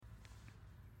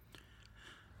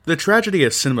The Tragedy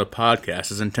of Cinema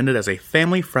podcast is intended as a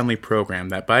family-friendly program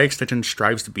that by extension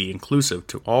strives to be inclusive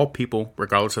to all people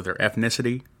regardless of their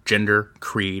ethnicity, gender,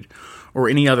 creed, or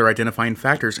any other identifying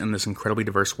factors in this incredibly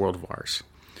diverse world of ours.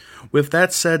 With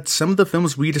that said, some of the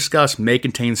films we discuss may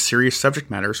contain serious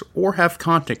subject matters or have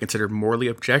content considered morally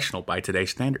objectionable by today's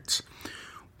standards.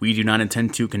 We do not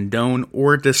intend to condone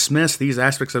or dismiss these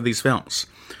aspects of these films,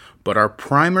 but our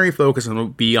primary focus will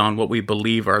be on what we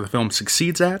believe the film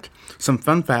succeeds at, some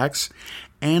fun facts,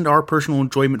 and our personal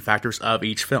enjoyment factors of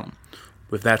each film.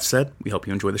 With that said, we hope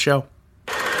you enjoy the show.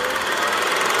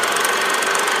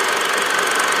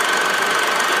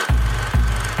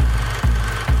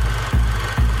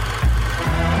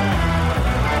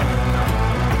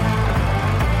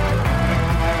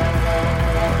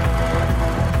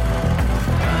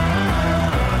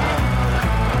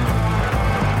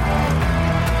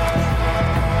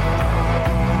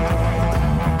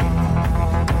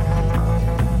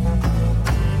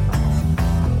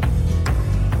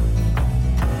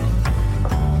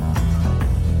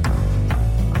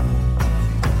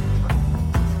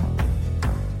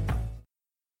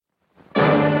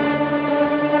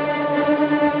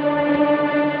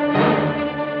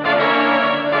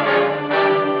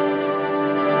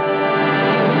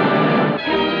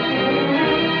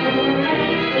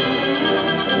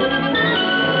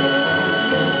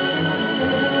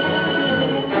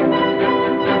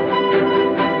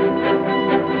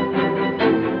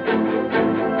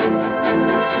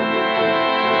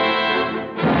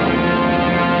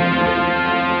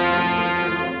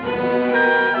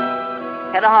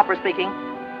 Speaking.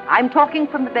 I'm talking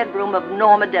from the bedroom of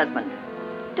Norma Desmond.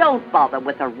 Don't bother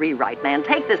with a rewrite, man.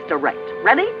 Take this direct.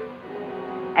 Ready?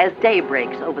 As day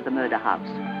breaks over the murder house.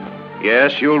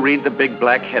 Yes, you'll read the big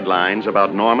black headlines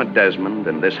about Norma Desmond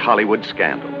and this Hollywood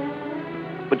scandal.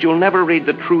 But you'll never read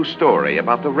the true story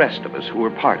about the rest of us who were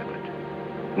part of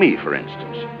it. Me, for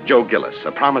instance, Joe Gillis,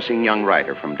 a promising young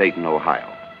writer from Dayton, Ohio.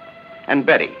 And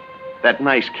Betty, that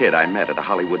nice kid I met at a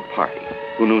Hollywood party,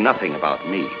 who knew nothing about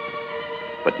me,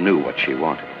 but knew what she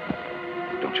wanted.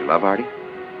 Don't you love Artie?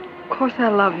 Of course I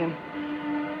love him.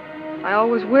 I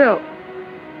always will.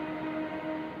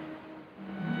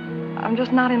 I'm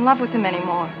just not in love with him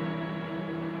anymore.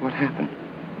 What happened?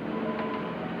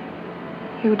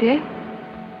 You did?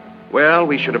 Well,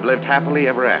 we should have lived happily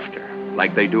ever after,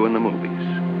 like they do in the movies.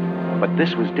 But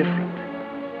this was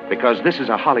different. Because this is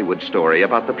a Hollywood story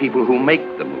about the people who make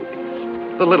the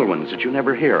movies. The little ones that you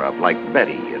never hear of, like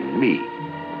Betty and me.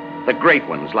 The great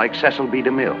ones like Cecil B.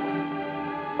 DeMille.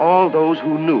 All those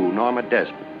who knew Norma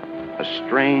Desmond, a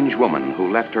strange woman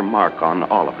who left her mark on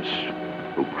all of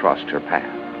us who crossed her path.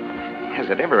 Has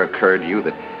it ever occurred to you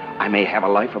that I may have a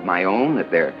life of my own,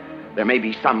 that there may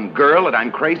be some girl that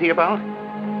I'm crazy about?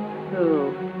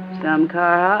 Who? Some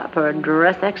car hop or a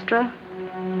dress extra?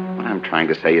 What I'm trying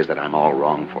to say is that I'm all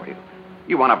wrong for you.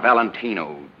 You want a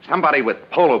Valentino, somebody with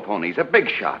polo ponies, a big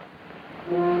shot.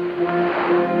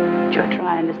 What you're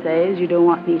trying to say is you don't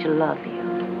want me to love you.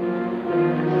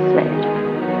 Say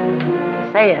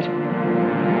it. Say it.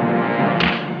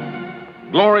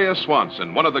 Gloria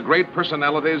Swanson, one of the great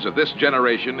personalities of this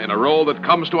generation in a role that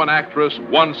comes to an actress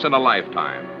once in a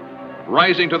lifetime.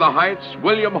 Rising to the heights,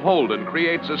 William Holden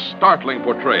creates a startling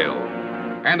portrayal.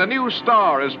 And a new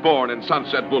star is born in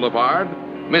Sunset Boulevard,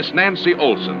 Miss Nancy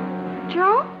Olson.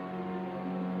 Joe?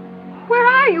 Where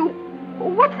are you?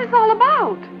 What's this all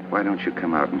about? Why don't you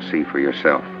come out and see for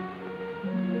yourself?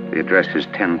 The address is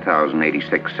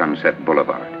 10,086 Sunset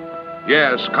Boulevard.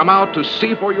 Yes, come out to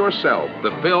see for yourself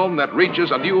the film that reaches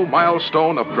a new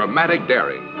milestone of dramatic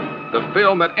daring. The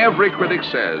film that every critic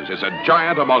says is a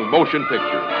giant among motion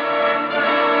pictures.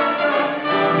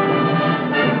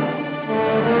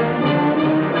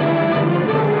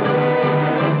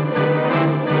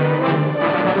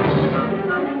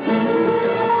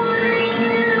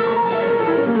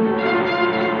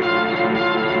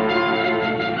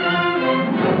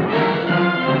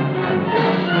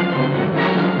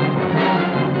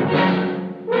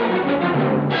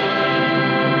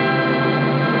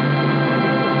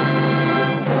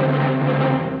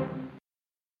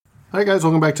 Hi guys,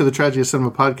 welcome back to the Tragedy of Cinema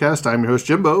podcast. I'm your host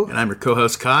Jimbo. And I'm your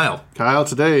co-host Kyle. Kyle,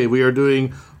 today we are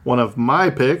doing one of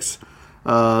my picks,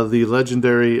 the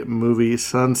legendary movie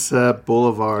Sunset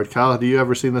Boulevard. Kyle, have you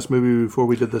ever seen this movie before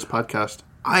we did this podcast?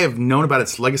 I have known about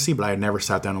its legacy, but I had never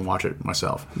sat down and watched it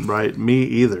myself. Right, me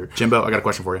either. Jimbo, I got a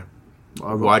question for you.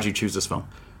 Why'd you choose this film?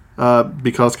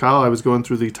 because, Kyle, I was going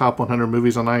through the top 100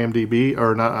 movies on IMDb,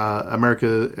 or not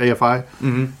America AFI,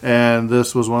 and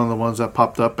this was one of the ones that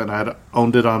popped up, and I had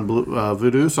owned it on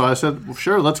Vudu, so I said, well,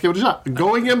 sure, let's give it a shot.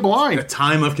 Going in blind. A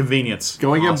time of convenience.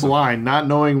 Going in blind, not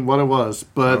knowing what it was.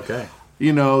 But, okay.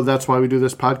 That's why we do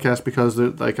this podcast, because,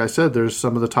 like I said, there's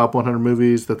some of the top 100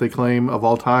 movies that they claim of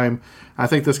all time. I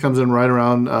think this comes in right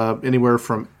around anywhere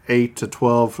from 8 to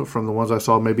 12 from the ones I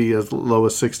saw, maybe as low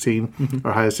as 16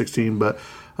 or high as 16, but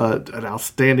an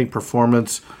outstanding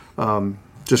performance.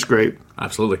 Just great.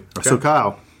 Absolutely. Okay. So,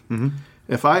 Kyle,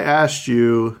 if I asked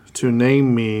you to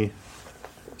name me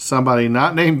somebody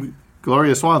not named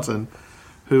Gloria Swanson,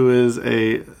 who was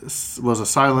a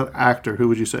silent actor, who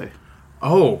would you say?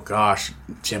 Oh, gosh.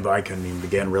 Jimbo, I couldn't even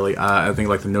begin, really. I think,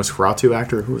 like, the Nosferatu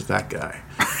actor. Who was that guy?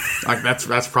 Like,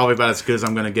 that's probably about as good as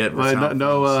I'm going to get.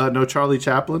 No Charlie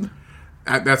Chaplin?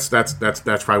 That's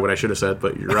probably what I should have said,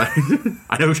 but you're right.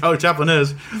 I know who Charlie Chaplin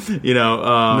is.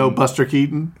 No Buster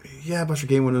Keaton? Yeah, Buster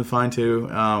Keaton would have been fine, too.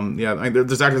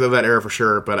 There's actors of that era for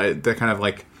sure, but they're kind of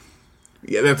like...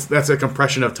 Yeah, that's a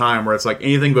compression of time where it's like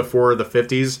anything before the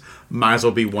 50s might as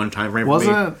well be one time frame for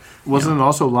me. Wasn't it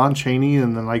also Lon Chaney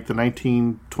in the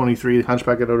 1923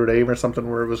 Hunchback of Notre Dame or something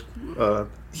where it was...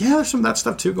 there's some of that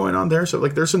stuff too going on there. So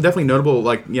like there's some definitely notable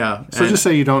So just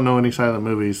say you don't know any silent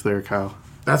movies there, Kyle.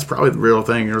 That's probably the real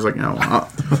thing. It was like,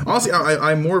 honestly,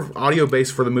 I'm more audio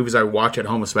based for the movies I watch at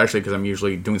home, especially because I'm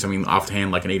usually doing something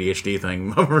offhand, like an ADHD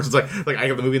thing. It's like I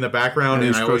have the movie in the background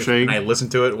and I listen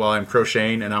to it while I'm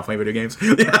crocheting and not playing video games.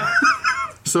 Yeah.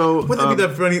 So wouldn't that be the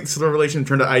funny sort of relation?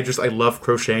 Turned out I love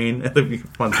crocheting. That'd be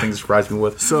one thing to surprise me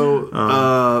with. So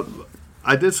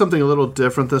I did something a little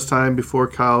different this time before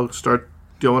Kyle started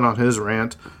going on his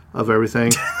rant of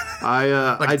everything.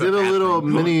 I did a little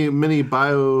mini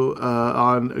bio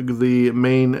on the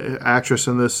main actress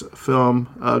in this film,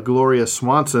 Gloria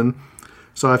Swanson.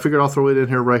 So I figured I'll throw it in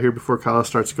here right here before Kyle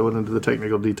starts going into the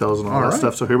technical details and all that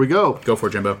stuff. So here we go. Go for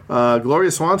it, Jimbo. Gloria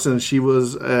Swanson, she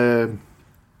was, to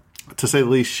say the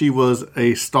least, she was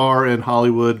a star in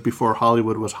Hollywood before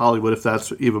Hollywood was Hollywood, if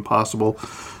that's even possible.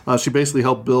 She basically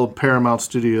helped build Paramount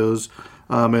Studios.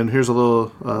 And here's a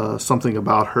little something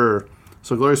about her.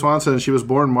 So Gloria Swanson, she was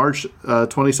born March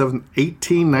 27,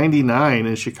 1899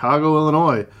 in Chicago,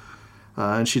 Illinois.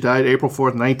 And she died April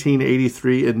 4th,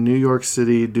 1983 in New York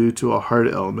City due to a heart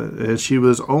ailment. And she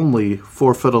was only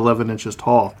 4'11"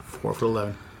 tall.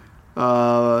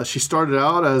 4'11". She started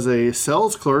out as a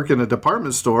sales clerk in a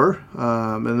department store.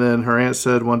 And then her aunt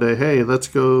said one day, hey, let's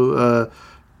go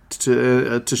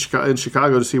to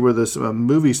Chicago to see where the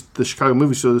Chicago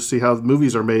movie store, to see how the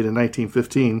movies are made in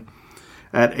 1915.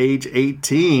 At age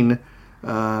 18,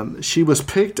 she was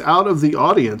picked out of the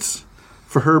audience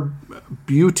for her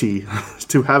beauty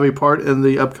to have a part in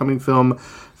the upcoming film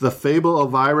The Fable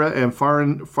of Elvira and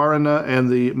Farina and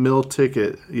the Mill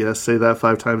Ticket. Yes, say that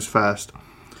 5 times fast.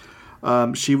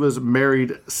 She was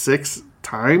married 6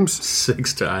 times.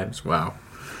 6 times, wow.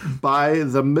 By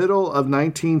the middle of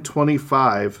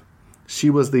 1925, she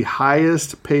was the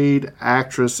highest paid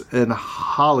actress in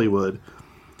Hollywood.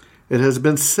 It has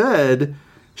been said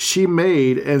she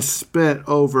made and spent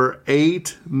over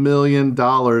 $8 million in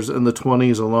the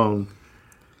 20s alone.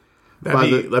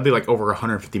 That'd be like over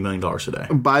 $150 million today.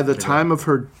 By the time of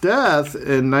her death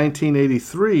in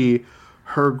 1983,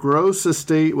 her gross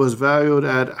estate was valued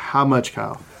at how much,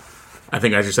 Kyle? I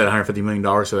think I just said $150 million,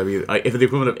 so that'd be if the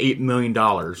equivalent of $8 million.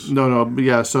 No,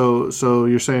 yeah. So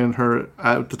you're saying her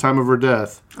at the time of her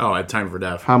death? Oh, at the time of her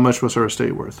death. How much was her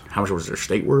estate worth? How much was her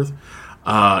estate worth?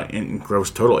 In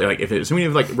gross total, like assuming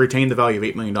you retained the value of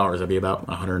 $8 million, that'd be about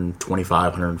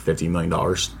 $150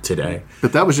 million today.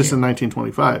 But that was just in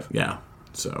 1925. Yeah.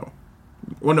 So,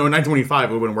 well, no, in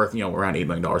 1925 it would have been worth around $8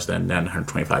 million then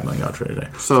 $125 million today.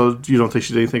 So you don't think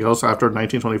she did anything else after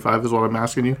 1925? Is what I'm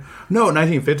asking you. No,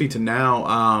 1950 to now.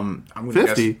 I'm going to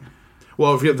 50.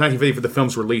 Well, if you have 1950 for the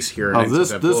film's release here.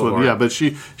 This one, yeah, but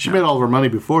she made all of her money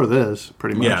before this,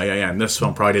 pretty much. Yeah. And this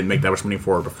film probably didn't make that much money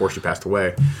for her before she passed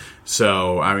away.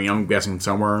 So, I mean, I'm guessing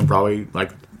somewhere probably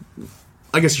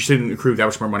I guess she didn't accrue that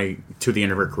much more money to the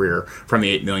end of her career from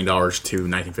the $8 million to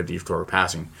 1950 to her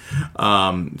passing.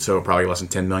 So probably less than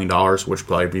 $10 million, which would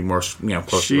probably be more,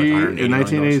 close to like $180 million. In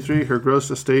 1983, her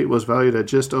gross estate was valued at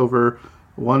just over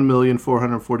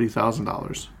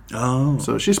 $1,440,000. Oh.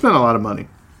 So she spent a lot of money.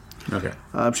 Okay.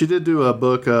 She did do a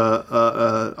book,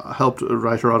 helped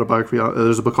write her autobiography.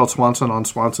 There's a book called Swanson on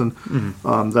Swanson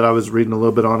that I was reading a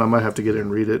little bit on. I might have to get in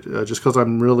and read it just because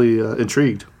I'm really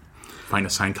intrigued. Find a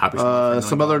signed copy.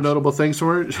 Some other notable things from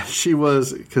her. She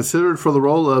was considered for the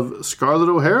role of Scarlett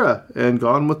O'Hara in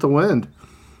Gone with the Wind.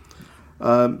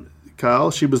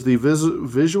 Kyle. She was the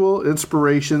visual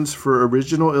inspirations for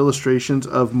original illustrations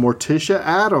of Morticia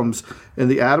Addams and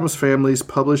the Addams Families,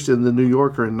 published in The New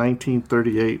Yorker in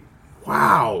 1938.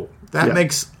 Wow. That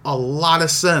makes a lot of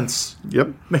sense. Yep.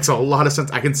 Makes a lot of sense.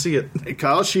 I can see it.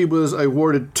 Kyle, she was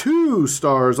awarded 2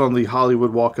 stars on the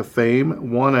Hollywood Walk of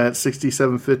Fame, one at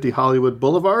 6750 Hollywood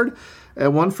Boulevard,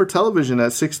 and one for television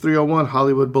at 6301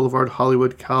 Hollywood Boulevard,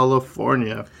 Hollywood,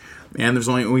 California. And there's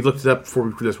only, we looked it up before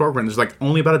we put this program, there's like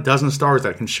only about a dozen stars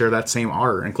that can share that same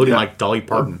honor, including like Dolly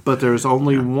Parton. But there's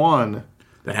only one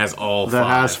that has all that 5.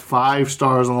 has 5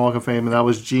 stars on the Walk of Fame, and that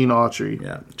was Gene Autry.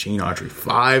 Yeah, Gene Autry.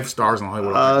 5 stars on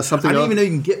Hollywood. I didn't even know you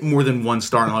can get more than 1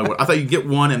 star in Hollywood. I thought you get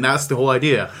 1, and that's the whole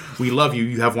idea. We love you.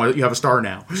 You have one. You have a star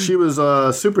now. She was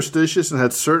superstitious and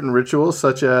had certain rituals,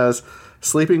 such as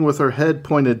sleeping with her head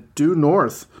pointed due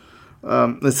north,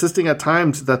 insisting at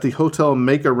times that the hotel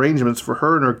make arrangements for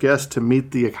her and her guests to meet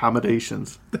the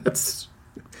accommodations. That's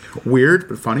weird,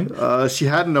 but funny. She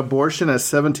had an abortion at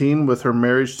 17 with her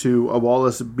marriage to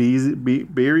Wallace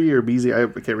Beery or Beezy. I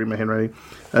can't read my handwriting.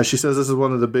 She says this is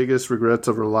one of the biggest regrets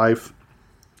of her life.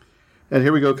 And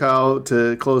here we go, Kyle,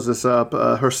 to close this up.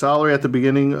 Her salary at the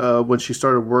beginning, when she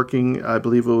started working, I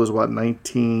believe it was,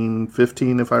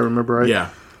 1915, if I remember right? Yeah.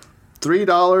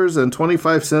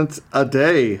 $3.25 a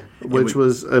day, which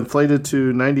was inflated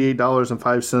to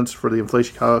 $98.05 for the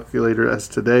inflation calculator as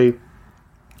today.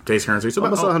 Today's currency. So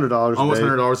almost $100 a day. Almost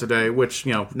 $100 a day, which,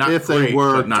 not if great, they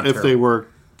work, but not if terrible. they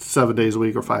work 7 days a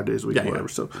week or 5 days a week or whatever.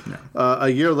 So a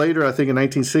year later, I think in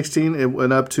 1916, it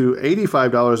went up to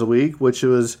 $85 a week, which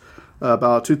was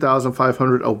about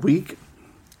 $2,500 a week.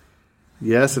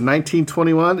 Yes, in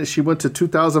 1921, she went to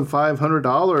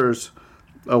 $2,500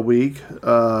 a week,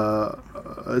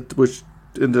 which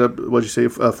ended up, what'd you say,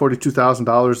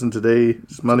 $42,000 in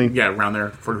today's money? Yeah, around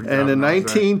there. And in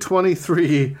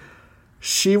 1923,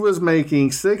 she was making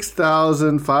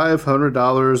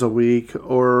 $6,500 a week,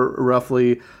 or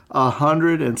roughly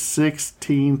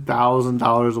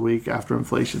 $116,000 a week after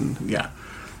inflation. Yeah.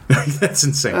 That's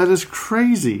insane. That is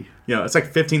crazy. It's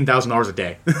like $15,000 a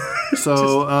day.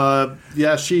 So,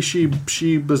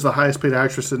 she was the highest paid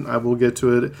actress, and I will get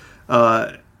to it,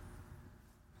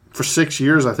 for 6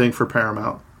 years, I think, for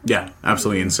Paramount. Yeah,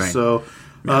 absolutely insane. So,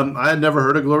 I had never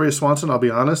heard of Gloria Swanson, I'll be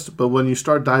honest, but when you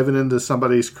start diving into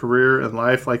somebody's career and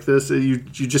life like this, you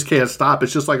just can't stop.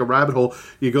 It's just like a rabbit hole.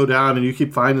 You go down and you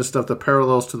keep finding stuff that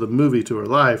parallels to the movie, to her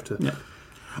life.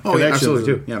 Oh, yeah, absolutely,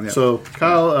 too. Yeah. So,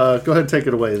 Kyle, go ahead and take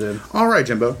it away then. All right,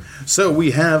 Jimbo. So,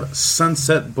 we have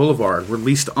Sunset Boulevard,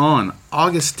 released on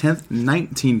August 10th,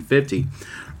 1950.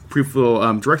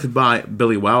 Directed by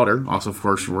Billy Wilder, also, of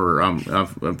course,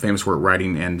 famous for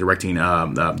writing and directing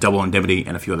Double Indemnity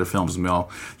and a few other films as well.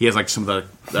 He has, like, some of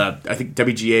the, I think,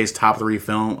 WGA's top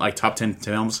 10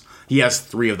 films. He has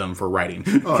 3 of them for writing,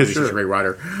 because he's such a great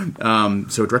writer.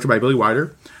 So, directed by Billy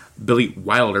Wilder,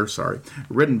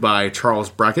 written by Charles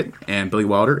Brackett and Billy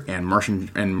Wilder and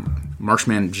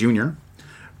Marshman Jr.,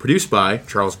 produced by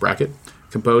Charles Brackett,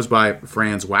 composed by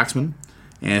Franz Waxman,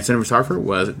 and cinematographer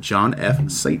was John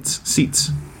F. Seitz.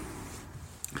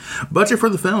 Budget for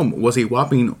the film was a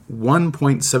whopping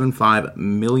 $1.75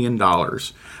 million,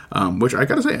 which I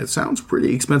gotta say, it sounds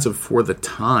pretty expensive for the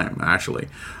time, actually,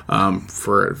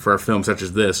 for a film such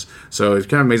as this. So it's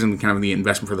kind of amazing, kind of the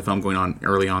investment for the film going on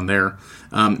early on there.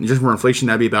 Just for inflation,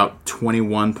 that'd be about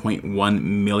 $21.1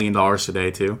 million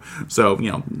today, too. So,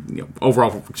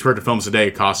 overall, compared to films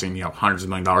today costing, hundreds of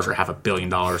 $1 million or $500 million,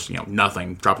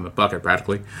 nothing, drop in the bucket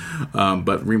practically.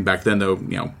 But even back then, though,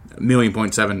 $1.7 million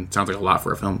sounds like a lot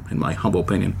for a film, in my humble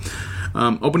opinion.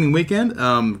 Opening weekend,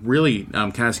 really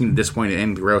kind of seemed disappointed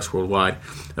and gross worldwide.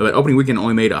 But opening weekend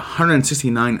only made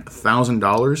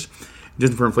 $169,000.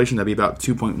 Just for inflation, that'd be about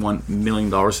 $2.1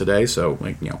 million today. So,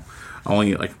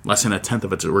 only like less than a tenth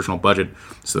of its original budget.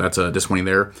 So that's disappointing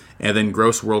there. And then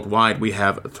gross worldwide, we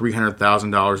have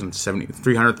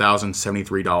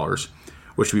 $300,073,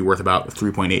 which would be worth about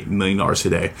 $3.8 million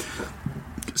today.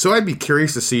 So I'd be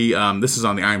curious to see, this is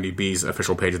on the IMDb's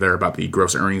official page there about the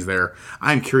gross earnings there.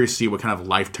 I'm curious to see what kind of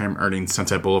lifetime earnings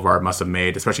Sunset Boulevard must have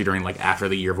made, especially during after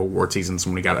the year of award seasons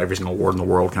when we got every single award in the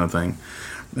world kind of thing.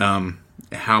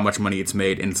 How much money it's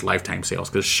made in its lifetime sales,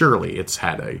 because surely it's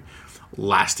had a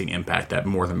lasting impact that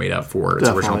more than made up for its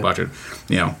original budget.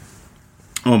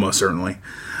 Almost certainly.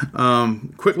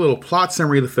 Quick little plot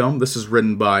summary of the film. This is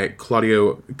written by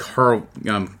Claudio Carvalho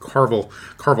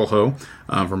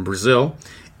from Brazil.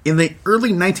 In the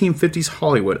early 1950s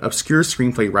Hollywood, obscure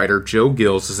screenplay writer Joe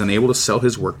Gills is unable to sell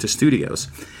his work to studios,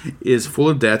 is full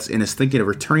of debts, and is thinking of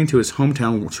returning to his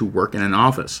hometown to work in an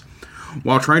office.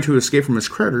 While trying to escape from his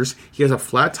creditors, he has a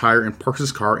flat tire and parks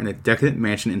his car in a decadent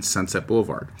mansion in Sunset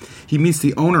Boulevard. He meets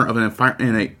the owner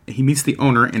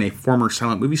and a former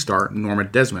silent movie star, Norma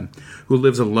Desmond, who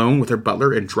lives alone with her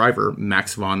butler and driver,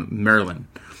 Max von Merlin.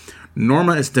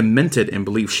 Norma is demented and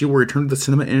believes she will return to the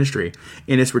cinema industry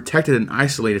and is protected and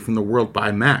isolated from the world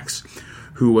by Max,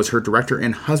 who was her director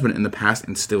and husband in the past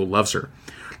and still loves her.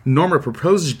 Norma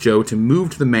proposes Joe to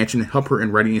move to the mansion and help her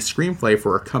in writing a screenplay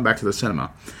for her comeback to the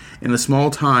cinema. And the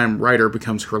small-time writer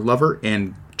becomes her lover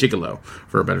and gigolo,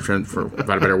 for a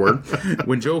better word.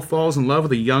 When Joe falls in love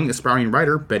with a young, aspiring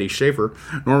writer, Betty Schaefer,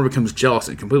 Norma becomes jealous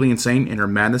and completely insane, and her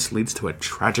madness leads to a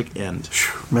tragic end.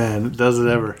 Man, does it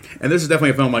ever. And this is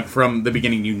definitely a film, like, from the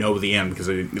beginning, you know the end, because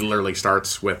it literally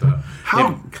starts with...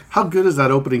 How good is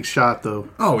that opening shot, though?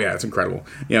 Oh, yeah, it's incredible.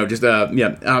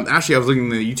 Actually, I was looking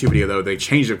at the YouTube video, though. They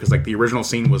changed it, because, like, the original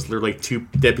scene was literally two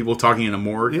dead people talking in a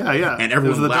morgue. Yeah. And everyone it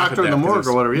was the laughed doctor at in the that morgue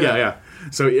or whatever, Yeah.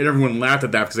 So everyone laughed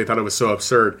at that because they thought it was so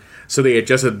absurd. So they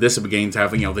adjusted this at the beginning to have,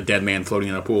 the dead man floating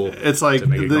in a pool. It's like,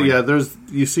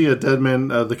 you see a dead man,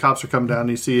 the cops are coming down,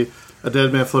 and you see a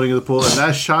dead man floating in the pool, and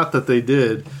that shot that they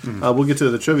did, we'll get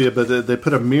to the trivia, but they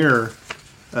put a mirror,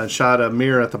 shot a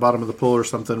mirror at the bottom of the pool or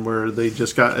something where they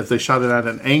just got, if they shot it at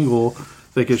an angle,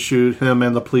 they could shoot him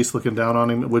and the police looking down on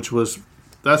him,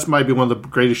 that might be one of the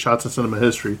greatest shots in cinema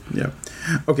history. Yeah.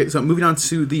 Okay, so moving on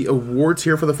to the awards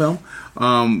here for the film.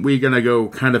 We're going to go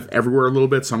kind of everywhere a little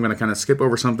bit, so I'm going to kind of skip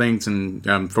over some things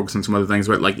and focus on some other things.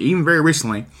 But, like, even very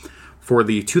recently, for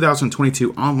the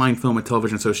 2022 Online Film and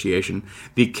Television Association,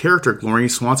 the character Gloria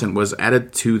Swanson was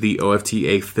added to the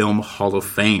OFTA Film Hall of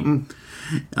Fame.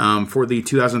 For the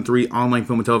 2003 Online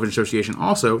Film and Television Association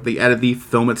also, they added the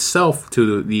film itself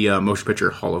to the Motion Picture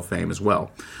Hall of Fame as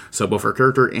well. So both her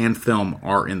character and film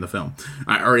are in the film.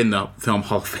 Are in the Film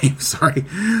Hall of Fame, sorry.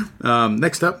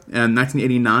 Next up, in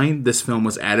 1989, this film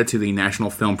was added to the National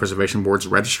Film Preservation Board's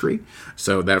registry,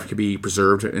 so that could be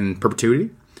preserved in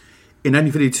perpetuity. In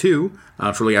 1952,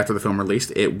 shortly after the film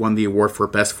released, it won the award for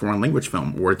Best Foreign Language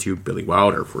Film, awarded to Billy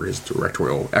Wilder for his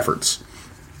directorial efforts.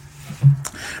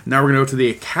 Now we're going to go to the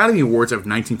Academy Awards of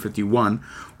 1951,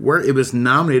 where it was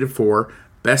nominated for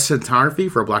Best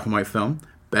Cinematography for a black and white film,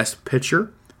 Best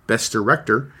Picture, Best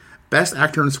Director, Best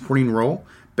Actor in a Supporting Role,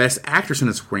 Best Actress in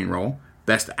a Supporting Role,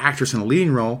 Best Actress in a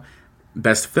Leading Role,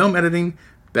 Best Film Editing,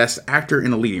 Best Actor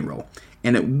in a Leading Role.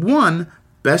 And it won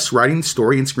Best Writing,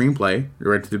 Story, and Screenplay,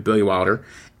 directed to Billy Wilder,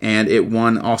 and it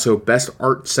won also Best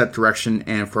Art Set Direction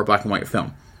and for a black and white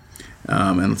film.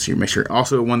 And let's see, make sure.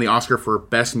 Also won the Oscar for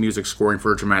Best Music Scoring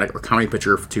for a Dramatic or Comedy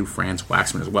Picture to Franz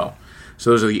Waxman as well.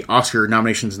 So those are the Oscar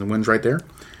nominations and the wins right there.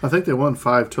 I think they won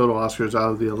 5 total Oscars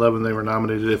out of the 11 they were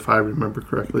nominated, if I remember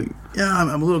correctly. Yeah,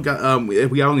 I'm a little...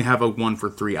 we only have a 1 for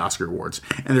 3 Oscar awards.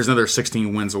 And there's another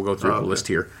 16 wins we'll go through the list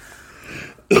here.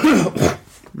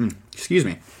 Excuse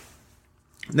me.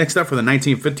 Next up for the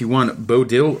 1951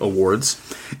 Bodil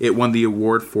Awards, it won the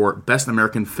award for Best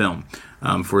American Film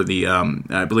for the,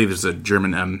 I believe it's a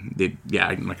German, I'm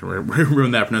not going to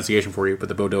ruin that pronunciation for you, but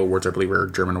the Bodil Awards, I believe, are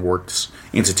a German awards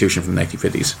institution from the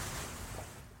 1950s.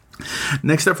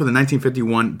 Next up for the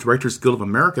 1951 Directors Guild of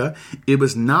America, it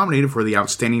was nominated for the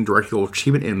Outstanding Directorial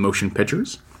Achievement in Motion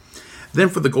Pictures. Then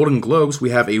for the Golden Globes, we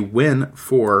have a win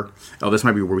for... Oh, this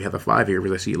might be where we have the 5 here,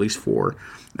 because I see at least 4.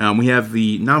 We have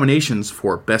the nominations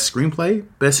for Best Screenplay,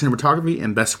 Best Cinematography,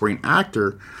 and Best Supporting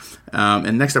Actor.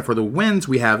 And next up for the wins,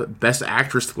 we have Best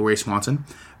Actress to Gloria Swanson,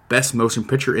 Best Motion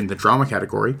Picture in the Drama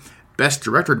category, Best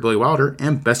Director to Billy Wilder,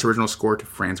 and Best Original Score to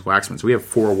Franz Waxman. So we have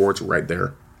 4 awards right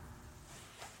there.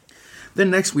 Then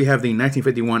next we have the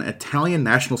 1951 Italian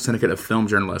National Syndicate of Film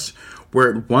Journalists, where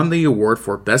it won the award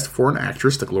for Best Foreign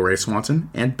Actress to Gloria Swanson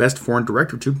and Best Foreign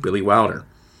Director to Billy Wilder.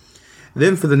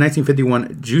 Then for the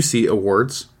 1951 Juicy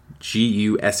Awards,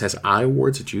 G-U-S-S-I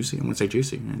Awards, Juicy, I'm going to say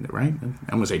Juicy, right? I'm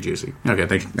going to say Juicy. Okay,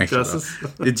 thanks. Justice?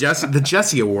 The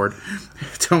Jessie Award.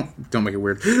 Don't make it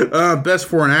weird. Best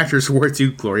Foreign Actress Award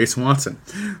to Gloria Swanson.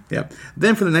 Yeah.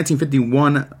 Then for the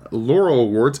 1951 Laurel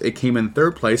Awards, it came in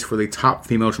 3rd place for the Top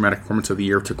Female Dramatic Performance of the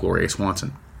Year to Gloria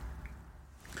Swanson.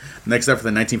 Next up for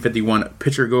the 1951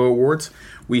 Picture Go Awards,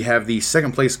 we have the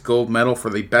 2nd place gold medal for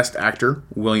the Best Actor,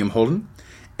 William Holden,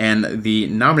 and the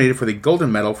nominated for the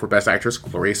Golden Medal for Best Actress,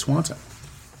 Gloria Swanson.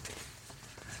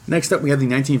 Next up, we have the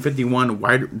 1951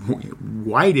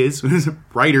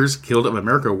 Writers Guild of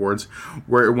America Awards,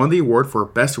 where it won the award for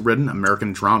Best Written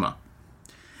American Drama.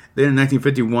 Then in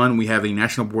 1951, we have the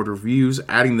National Board of Reviews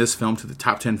adding this film to the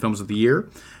top 10 films of the year.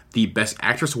 The Best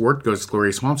Actress award goes to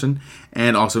Gloria Swanson,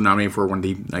 and also nominated for one of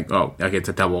the it's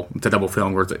a double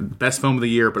film where it's Best Film of the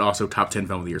Year, but also Top 10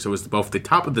 Film of the Year. So it was both the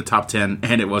top of the top 10,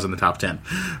 and it was in the top 10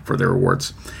 for their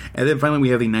awards. And then finally, we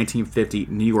have the 1950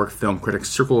 New York Film Critics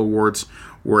Circle Awards,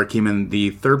 where it came in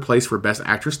the third place for Best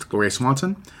Actress to Gloria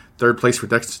Swanson, third place for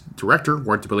Best Director,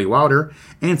 award to Billy Wilder,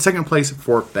 and second place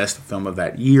for Best Film of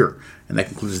that year. And that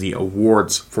concludes the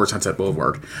awards for Sunset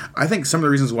Boulevard. I think some of the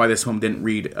reasons why this film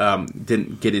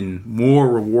didn't get in more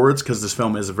rewards, because this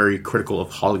film is very critical of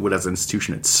Hollywood as an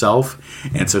institution itself,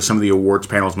 and so some of the awards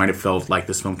panels might have felt like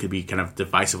this film could be kind of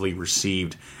divisively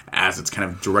received as it's kind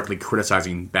of directly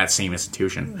criticizing that same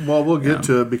institution. Well, we'll get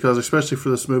to it, because especially for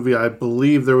this movie, I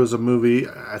believe there was a movie,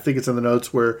 I think it's in the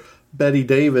notes, where Bette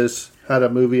Davis had a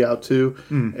movie out too,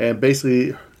 and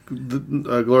basically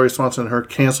Gloria Swanson and her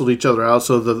canceled each other out,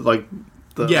 so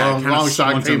long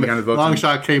shot came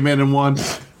in and won.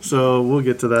 So we'll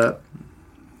get to that.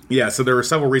 Yeah, so there were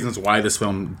several reasons why this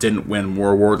film didn't win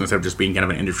more awards instead of just being kind of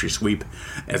an industry sweep,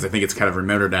 as I think it's kind of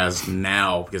remembered as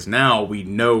now, because now we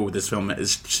know this film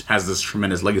has this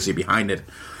tremendous legacy behind it.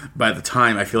 But at the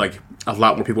time, I feel like a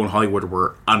lot more people in Hollywood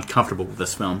were uncomfortable with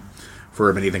this film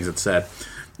for many things it said.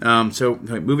 So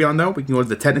moving on, though, we can go to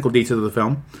the technical details of the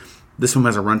film. This film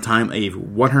has a runtime of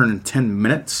 110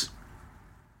 minutes.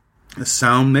 The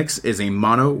sound mix is a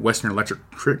mono Western electric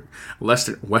recording.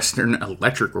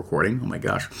 Oh my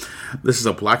gosh. This is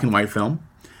a black and white film.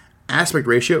 Aspect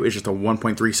ratio is just a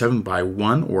 1.37 by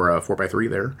 1, or a 4 by 3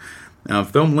 there.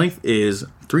 Film length is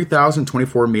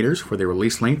 3,024 meters for the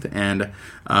release length, and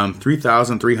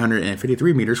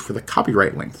 3,353 meters for the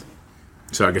copyright length.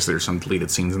 So I guess there's some deleted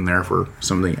scenes in there for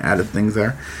some of the added things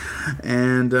there.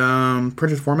 And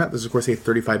printed format, this is of course a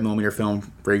 35mm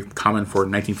film, very common for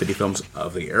 1950 films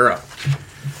of the era.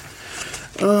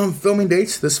 Filming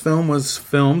dates, this film was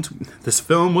filmed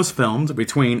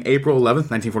between April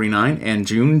 11th, 1949 and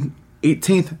June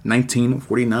 18th,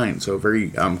 1949. So a very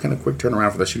kind of quick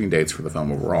turnaround for the shooting dates for the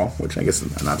film overall, which I guess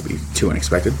is not to be too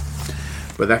unexpected.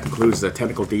 But that concludes the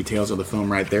technical details of the film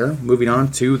right there. Moving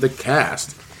on to the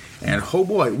cast. And oh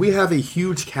boy, we have a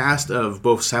huge cast of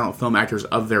both silent film actors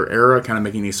of their era, kind of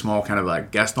making a small kind of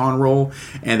like guest on role.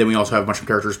 And then we also have a bunch of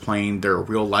characters playing their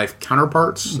real life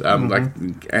counterparts,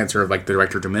 like answer of like the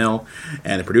director DeMille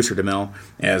and the producer DeMille,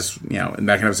 as you know, in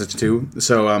that kind of situation too.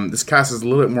 So this cast is a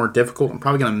little bit more difficult. I'm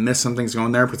probably going to miss some things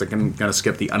going there because I'm going to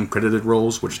skip the uncredited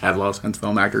roles, which have a lot of silent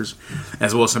film actors,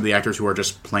 as well as some of the actors who are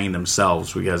just playing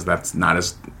themselves, because that's not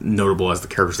as notable as the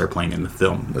characters they're playing in the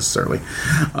film necessarily.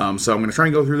 So I'm going to try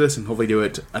and go through this and hopefully do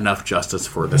it enough justice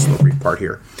for this little brief part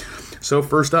here. So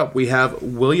first up, we have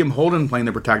William Holden playing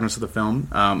the protagonist of the film,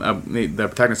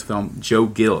 Joe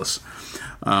Gillis.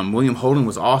 William Holden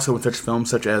was also in such films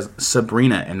such as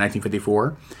Sabrina in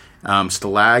 1954,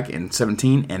 Stalag in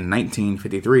 17 and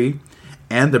 1953,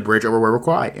 and The Bridge Over River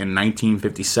Kwai in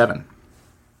 1957.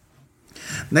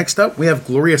 Next up, we have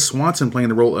Gloria Swanson playing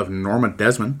the role of Norma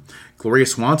Desmond. Gloria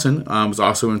Swanson was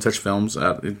also in such films,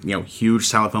 huge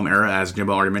silent film era, as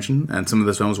Jimbo already mentioned, and some of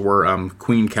those films were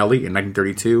Queen Kelly in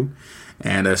 1932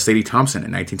 and Sadie Thompson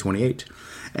in 1928.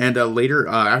 And later,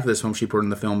 after this film, she appeared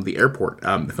in the film Airport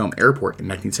in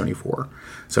 1974.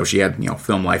 So she had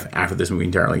film life after this movie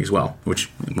entirely as well,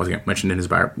 which was mentioned in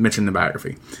the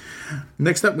biography.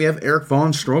 Next up, we have Eric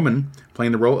von Stroman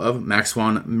playing the role of Max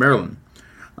von Merlin.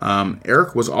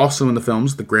 Eric was also in the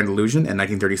films The Grand Illusion in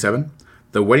 1937,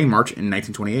 The Wedding March in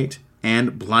 1928,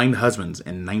 and Blind Husbands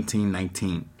in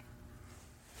 1919.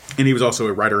 And he was also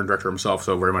a writer and director himself,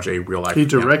 so very much a real life. He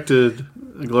directed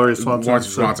Gloria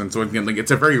Swanson. So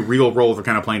it's a very real role they're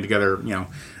kind of playing together.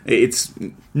 It's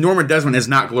Norma Desmond is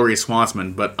not Gloria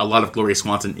Swanson, but a lot of Gloria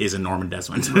Swanson is in Norma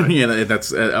Desmond. Right.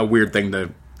 That's a weird thing to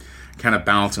kind of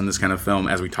balance in this kind of film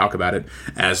as we talk about it,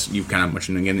 as you've kind of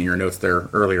mentioned again in your notes there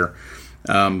earlier.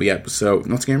 So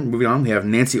once again, moving on, we have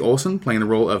Nancy Olson playing the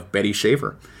role of Betty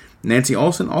Schaefer. Nancy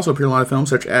Olson also appeared in a lot of films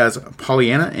such as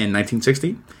Pollyanna in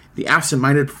 1960, The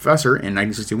Absent-Minded Professor in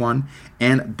 1961,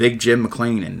 and Big Jim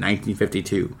McLean in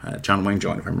 1952. John Wayne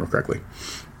joined, if I remember correctly.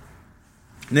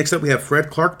 Next up, we have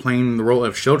Fred Clark playing the role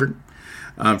of Children.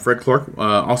 Fred Clark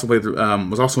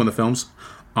was also in the films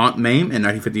Aunt Mame in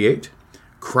 1958,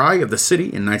 Cry of the City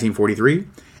in 1943,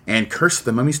 and Curse of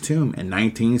the Mummy's Tomb in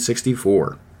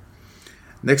 1964.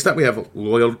 Next up, we have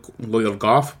Lloyd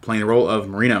Goff playing the role of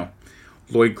Marino.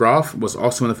 Lloyd Goff was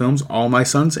also in the films All My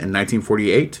Sons in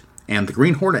 1948 and The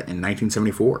Green Hornet in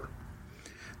 1974.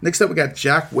 Next up, we got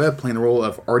Jack Webb playing the role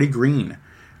of Artie Green.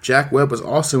 Jack Webb was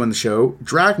also in the show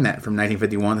Dragnet from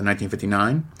 1951 to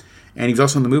 1959, and he was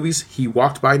also in the movies He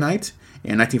Walked by Night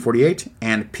in 1948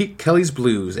 and Pete Kelly's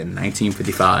Blues in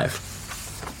 1955.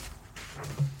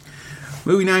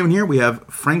 Moving on here, we have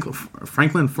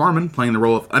Franklin Farman playing the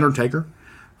role of Undertaker.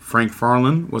 Frank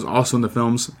Farland was also in the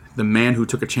films The Man Who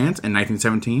Took a Chance in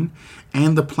 1917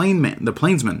 and The Plainsman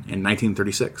in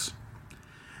 1936.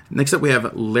 Next up, we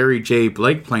have Larry J.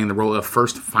 Blake playing the role of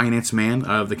first finance man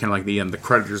of the kind of like the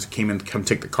creditors that came in to come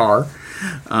take the car.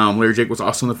 Larry J. was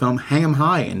also in the film Hang 'em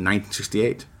High in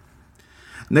 1968.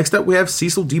 Next up, we have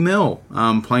Cecil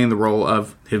DeMille playing the role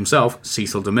of himself,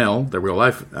 Cecil DeMille, the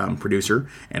real-life producer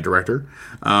and director.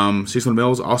 Cecil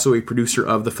DeMille was also a producer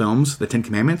of the films The Ten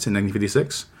Commandments in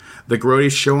 1956, The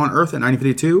Greatest Show on Earth in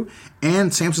 1952,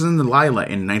 and Samson and Delilah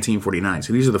in 1949.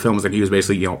 So these are the films that he was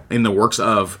basically, in the works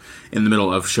of, in the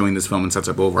middle of showing this film in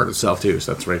Sunset Boulevard itself, too.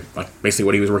 So that's basically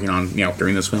what he was working on,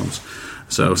 during those films.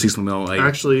 So Cecil DeMille...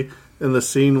 Actually, in the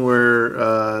scene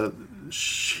where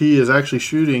he is actually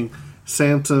shooting...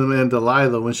 Samson and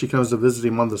Delilah when she comes to visit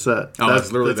him on the set. Oh,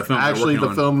 that's literally the film. Actually,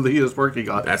 the film that he is working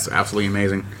on. That's absolutely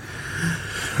amazing.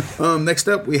 Next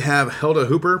up, we have Hilda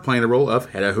Hooper playing the role of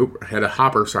Hedda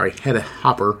Hopper.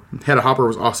 Hedda Hopper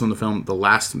was also in the film The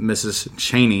Last Mrs.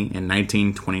 Cheney in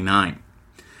 1929.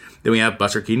 Then we have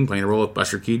Buster Keaton playing the role of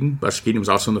Buster Keaton. Buster Keaton was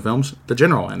also in the films The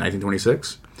General in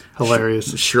 1926.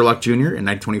 Hilarious. Sherlock Jr. in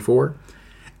 1924.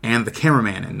 And The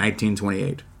Cameraman in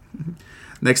 1928.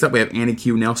 Next up, we have Annie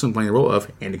Q. Nelson playing the role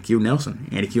of Annie Q. Nelson.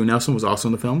 Annie Q. Nelson was also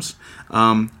in the films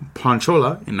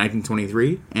Ponchola in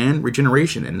 1923 and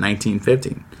Regeneration in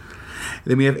 1915.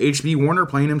 Then we have H.B. Warner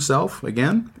playing himself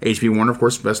again. H.B. Warner, of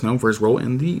course, best known for his role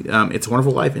in the It's a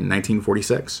Wonderful Life in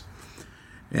 1946.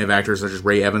 We have actors such as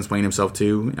Ray Evans playing himself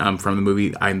too from the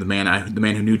movie I'm the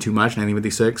Man Who Knew Too Much in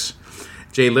 1956.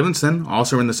 Jay Livingston,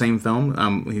 also in the same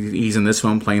film. He's in this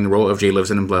film playing the role of Jay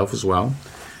Livingston himself as well.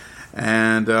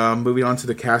 And moving on to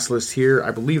the cast list here,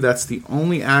 I believe that's the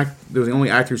only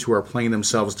actors who are playing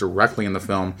themselves directly in the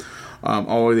film.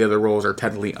 All of the other roles are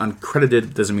technically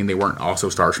uncredited. Doesn't mean they weren't also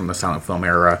stars from the silent film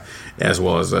era, as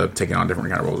well as taking on different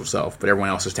kind of roles themselves. But everyone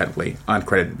else is technically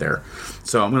uncredited there.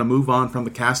 So I'm going to move on from the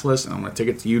cast list, and I'm going to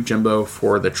take it to you, Jimbo,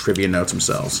 for the trivia notes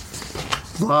themselves.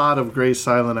 A lot of great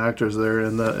silent actors there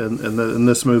in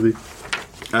this movie.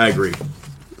 I agree.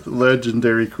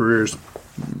 Legendary careers.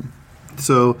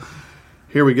 So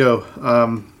here we go.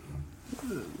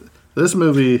 This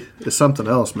movie is something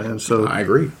else, man. So I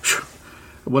agree.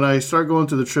 When I start going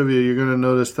through the trivia, you're going to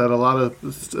notice that a lot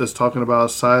of is talking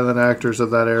about silent actors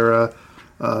of that era.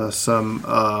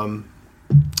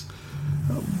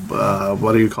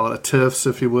 What do you call it? Tiffs,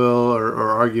 if you will, or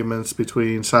arguments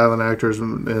between silent actors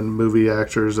and movie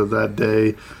actors of that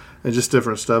day, and just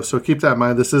different stuff. So keep that in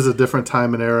mind. This is a different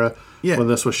time and era when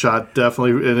this was shot,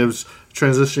 definitely, and it was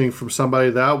transitioning from somebody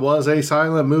that was a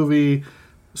silent movie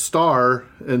star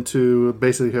into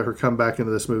basically her come back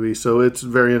into this movie. So it's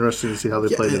very interesting to see how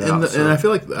they played it out. And I feel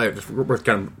like we're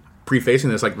kind of prefacing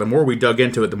this, like the more we dug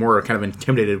into it, the more kind of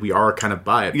intimidated we are kind of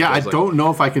by it. Yeah, I don't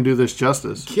know if I can do this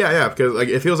justice. Yeah, because like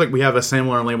it feels like we have a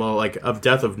similar label like of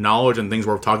depth of knowledge and things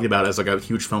we're talking about as like a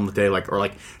huge film today, like or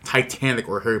like Titanic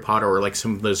or Harry Potter or like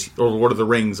some of those or Lord of the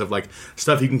Rings of like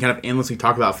stuff you can kind of endlessly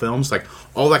talk about films. Like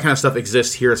all that kind of stuff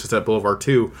exists here at Sunset Boulevard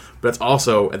too, but it's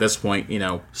also at this point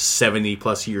 70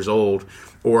 plus years old.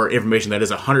 Or information that is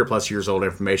 100 plus years old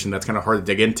information that's kind of hard to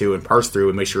dig into and parse through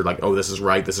and make sure, like, oh, this is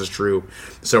right, this is true.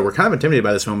 So we're kind of intimidated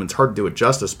by this film. It's hard to do it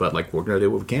justice, but like we're going to do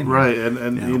what we can. Right,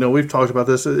 and we've talked about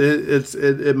this.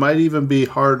 It might even be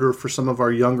harder for some of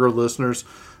our younger listeners,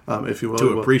 if you will,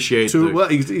 to appreciate.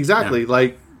 Exactly.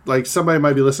 Yeah. Like somebody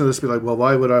might be listening to this and be like, well,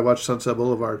 why would I watch Sunset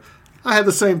Boulevard? I had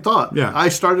the same thought. Yeah, I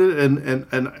started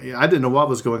and I didn't know what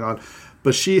was going on.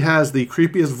 But she has the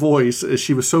creepiest voice.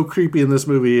 She was so creepy in this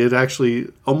movie, it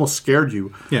actually almost scared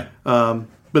you. Yeah. But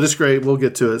it's great. We'll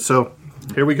get to it. So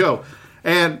here we go.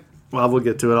 And, we'll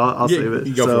get to it. I'll save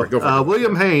it. Go for it.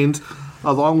 William Haynes,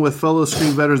 along with fellow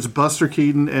screen veterans Buster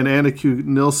Keaton and Anna Q.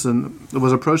 Nilsson,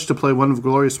 was approached to play one of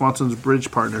Gloria Swanson's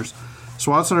bridge partners.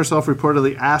 Swanson herself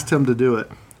reportedly asked him to do it.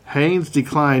 Haynes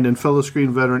declined, and fellow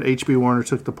screen veteran H.B. Warner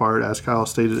took the part, as Kyle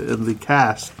stated in the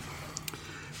cast.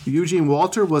 Eugene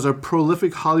Walter was a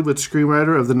prolific Hollywood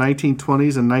screenwriter of the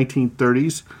 1920s and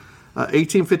 1930s.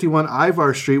 1851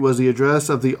 Ivar Street was the address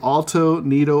of the Alto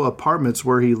Nido apartments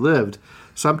where he lived,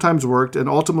 sometimes worked, and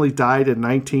ultimately died in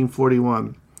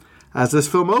 1941. As this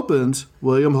film opens,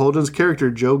 William Holden's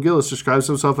character, Joe Gillis, describes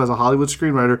himself as a Hollywood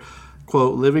screenwriter,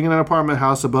 quote, living in an apartment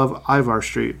house above Ivar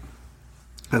Street.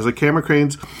 As the camera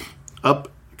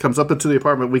comes up into the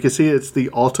apartment, we can see it's the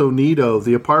Alto Nido.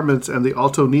 The apartments and the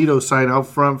Alto Nido sign out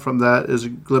front from that is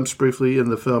glimpsed briefly in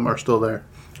the film are still there.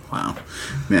 Wow.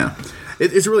 Yeah.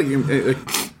 It's really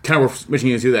kind of worth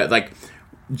mentioning into that. Like,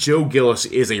 Joe Gillis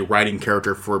is a writing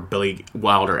character for Billy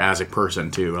Wilder as a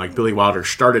person, too. Like, Billy Wilder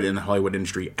started in the Hollywood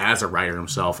industry as a writer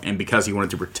himself, and because he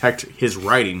wanted to protect his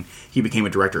writing, he became a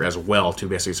director as well to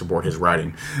basically support his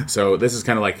writing. So this is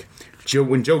kind of like,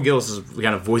 when Joe Gillis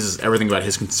kind of voices everything about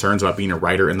his concerns about being a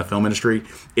writer in the film industry,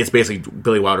 it's basically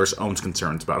Billy Wilder's own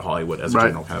concerns about Hollywood as a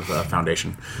general kind of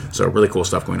foundation. So really cool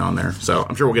stuff going on there. So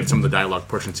I'm sure we'll get some of the dialogue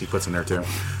portions he puts in there, too.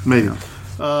 Maybe.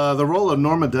 The role of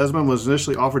Norma Desmond was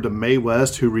initially offered to Mae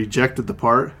West, who rejected the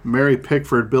part. Mary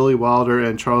Pickford, Billy Wilder,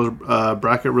 and Charles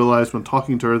Brackett realized when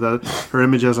talking to her that her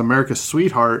image as America's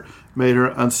sweetheart made her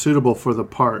unsuitable for the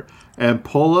part. And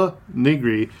Paula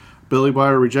Negri, Billy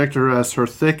Wilder rejected her as her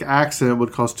thick accent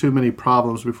would cause too many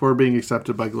problems before being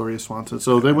accepted by Gloria Swanson.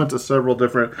 So they went to several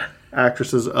different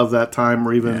actresses of that time,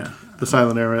 or even the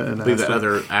silent era. And I believe the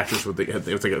other actress it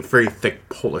was like a very thick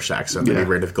Polish accent that made it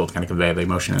very difficult to kind of convey the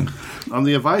emotion in. On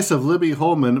the advice of Libby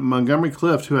Holman, Montgomery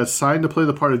Clift, who had signed to play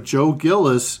the part of Joe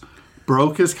Gillis,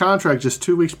 broke his contract just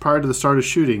 2 weeks prior to the start of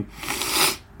shooting.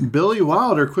 Billy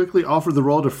Wilder quickly offered the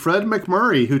role to Fred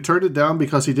McMurray, who turned it down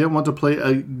because he didn't want to play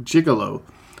a gigolo.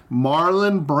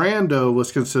 Marlon Brando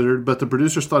was considered, but the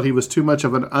producers thought he was too much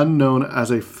of an unknown as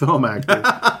a film actor.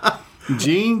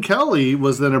 Gene Kelly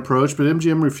was then approached, but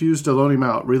MGM refused to loan him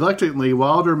out. Reluctantly,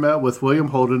 Wilder met with William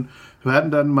Holden, who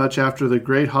hadn't done much after the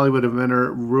great Hollywood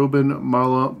inventor Ruben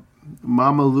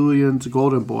Mamaluian's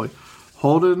Golden Boy.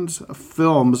 Holden's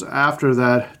films after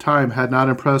that time had not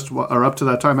impressed, or up to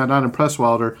that time had not impressed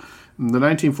Wilder. In the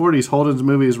 1940s, Holden's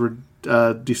movies were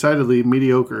decidedly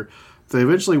mediocre. They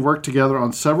eventually worked together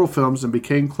on several films and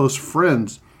became close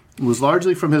friends. It was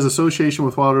largely from his association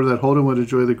with Wilder that Holden would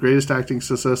enjoy the greatest acting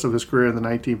success of his career in the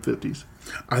 1950s.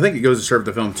 I think it goes to serve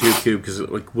the film too, because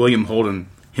like William Holden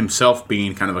himself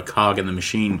being kind of a cog in the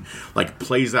machine, like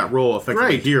plays that role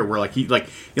effectively here, where he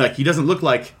doesn't look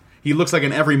like. He looks like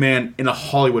an everyman in a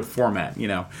Hollywood format, you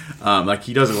know. Like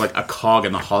he does look like a cog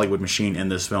in the Hollywood machine in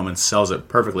this film and sells it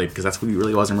perfectly because that's what he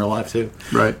really was in real life too.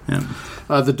 Right. Yeah.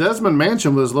 The Desmond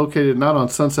Mansion was located not on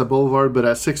Sunset Boulevard but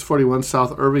at 641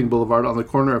 South Irving Boulevard on the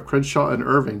corner of Crenshaw and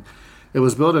Irving. It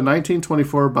was built in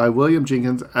 1924 by William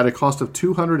Jenkins at a cost of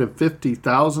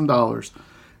 $250,000.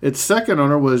 Its second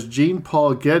owner was Jean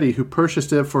Paul Getty, who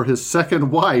purchased it for his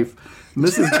second wife.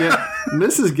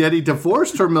 Mrs. Getty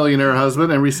divorced her millionaire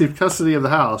husband and received custody of the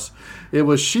house. It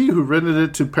was she who rented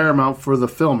it to Paramount for the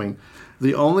filming.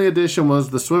 The only addition was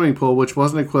the swimming pool, which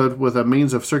wasn't equipped with a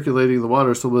means of circulating the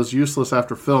water, so was useless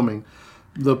after filming.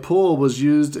 The pool was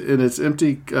used in its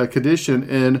empty condition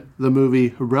in the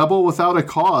movie Rebel Without a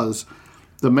Cause.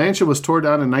 The mansion was torn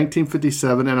down in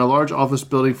 1957, and a large office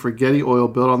building for Getty Oil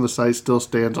built on the site still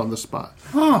stands on the spot.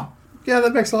 Huh. Yeah,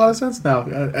 that makes a lot of sense now.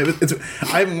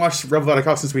 I haven't watched Rebel Without a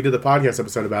Cause since we did the podcast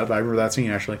episode about it, but I remember that scene,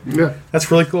 actually. Yeah.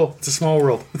 That's really cool. It's a small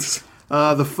world.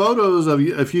 The photos of,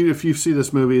 if you see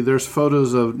this movie, there's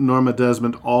photos of Norma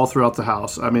Desmond all throughout the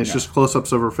house. I mean, it's just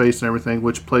close-ups of her face and everything,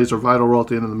 which plays a vital role at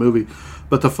the end of the movie.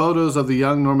 But the photos of the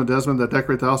young Norma Desmond that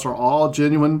decorate the house are all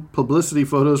genuine publicity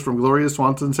photos from Gloria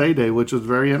Swanson's heyday, which is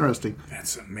very interesting.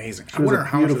 That's amazing. I wonder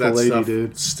how much of that stuff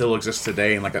still exists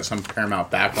today in like some Paramount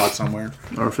backlot somewhere.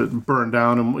 Or if it burned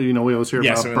down, and we always hear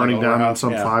about burning down in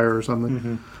some fire or something.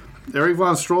 Mm-hmm. Eric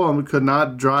von Stroheim could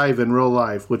not drive in real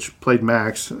life, which played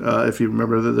Max, if you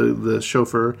remember the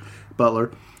chauffeur,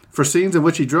 butler. For scenes in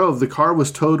which he drove, the car was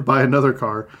towed by another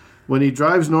car. When he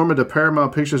drives Norma to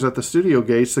Paramount Pictures at the studio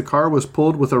gates, the car was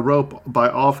pulled with a rope by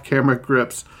off-camera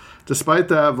grips. Despite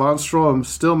that, von Stroheim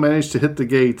still managed to hit the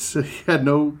gates. He had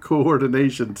no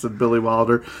coordination, said Billy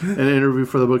Wilder in an interview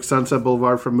for the book Sunset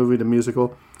Boulevard from Movie to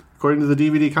Musical. According to the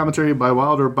DVD commentary by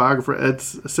Wilder biographer Ed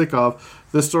Sikoff,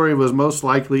 this story was most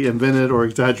likely invented or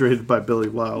exaggerated by Billy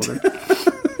Wilder.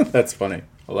 That's funny.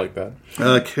 I like that.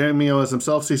 Cameo as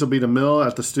himself, Cecil B. DeMille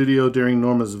at the studio during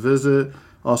Norma's visit.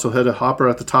 Also Hedda Hopper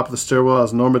at the top of the stairwell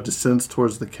as Norma descends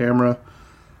towards the camera.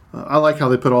 I like how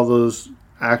they put all those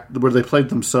where they played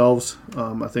themselves.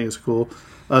 I think it's cool.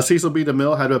 Cecil B.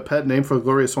 DeMille had a pet name for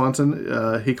Gloria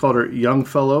Swanson. He called her Young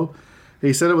Fellow.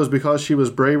 He said it was because she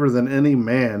was braver than any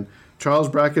man. Charles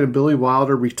Brackett and Billy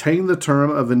Wilder retained the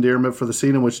term of endearment for the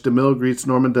scene in which DeMille greets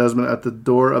Norman Desmond at the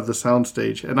door of the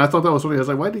soundstage. And I thought that was funny. I was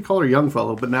like, why did he call her Young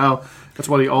Fellow? But now that's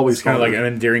what he always called her. It's kind of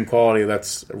like an endearing quality.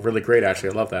 That's really great, actually.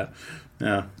 I love that.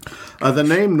 Yeah. The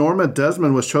name Norma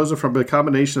Desmond was chosen from a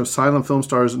combination of silent film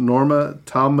stars Norma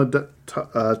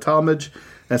Talmadge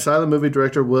and silent movie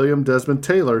director William Desmond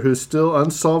Taylor, whose still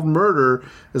unsolved murder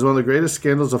is one of the greatest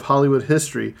scandals of Hollywood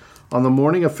history. On the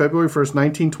morning of February 1st,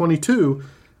 1922,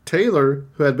 Taylor,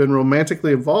 who had been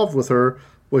romantically involved with her,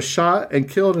 was shot and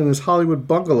killed in his Hollywood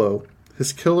bungalow.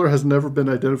 His killer has never been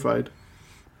identified.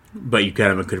 But you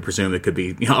kind of could presume it could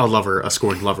be a lover, a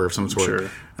scorned lover of some sort. Sure.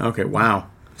 Okay, wow.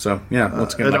 So, yeah.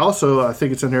 Once again, and also, I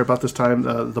think it's in here about this time,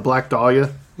 the Black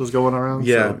Dahlia was going around.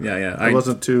 Yeah, so yeah. It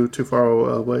wasn't too far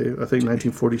away. I think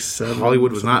 1947.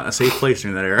 Hollywood was not a safe place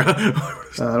during that era.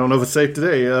 I don't know if it's safe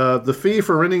today. The fee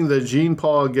for renting the Jean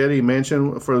Paul Getty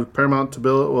mansion for Paramount to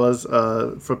build was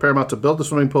for Paramount to build the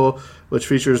swimming pool, which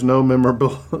features no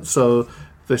memorable. So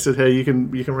they said, "Hey, you can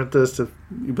rent this if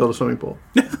you build a swimming pool."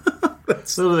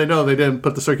 So they know they didn't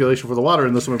put the circulation for the water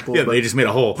in the swimming pool. Yeah, they just made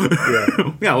a hole.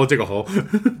 Yeah, yeah, we'll dig a hole.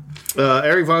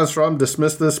 Erich von Stromm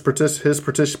dismissed his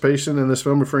participation in this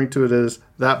film, referring to it as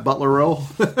that butler role.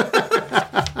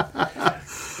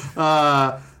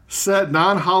 Set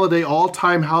non-holiday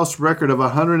all-time house record of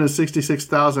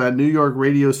 166,000 at New York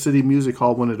Radio City Music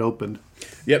Hall when it opened.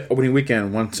 Yep, opening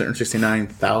weekend,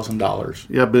 $169,000.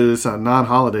 Yeah, but it's a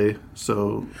non-holiday,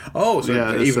 so... Oh, so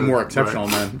yeah, even more exceptional,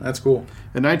 right. Man. That's cool.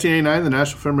 In 1989, the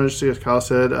National Film Registry, as Kyle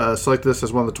said, selected this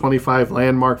as one of the 25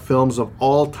 landmark films of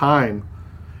all time.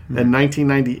 In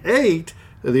 1998,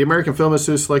 the American Film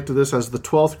Institute selected this as the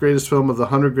 12th greatest film of the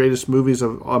 100 greatest movies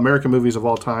of American movies of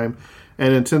all time.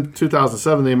 And in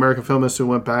 2007, the American Film Institute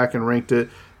went back and ranked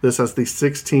this as the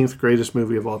 16th greatest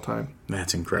movie of all time.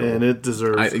 That's incredible, and it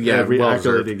deserves every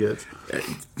accolade it gets.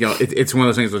 It's one of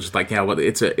those things that's just like, yeah, well,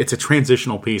 it's a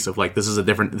transitional piece of like this is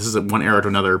one era to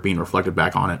another being reflected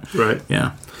back on it. Right.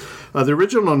 Yeah. The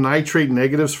original nitrate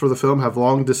negatives for the film have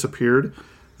long disappeared.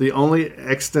 The only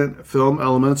extant film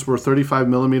elements were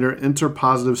 35mm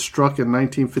interpositive struck in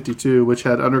 1952, which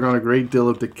had undergone a great deal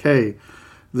of decay.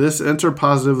 This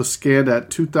interpositive was scanned at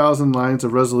 2,000 lines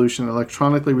of resolution,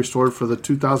 electronically restored for the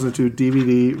 2002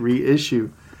 DVD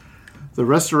reissue. The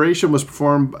restoration was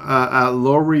performed at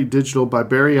Lowry Digital by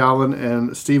Barry Allen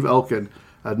and Steve Elkin.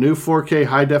 A new 4K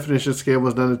high-definition scan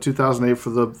was done in 2008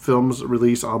 for the film's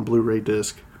release on Blu-ray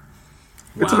disc.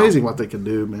 Wow. It's amazing what they can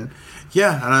do, man.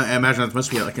 Yeah, and I imagine it must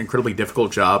be like an incredibly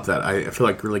difficult job that I feel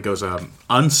like really goes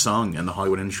unsung in the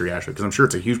Hollywood industry, actually, because I'm sure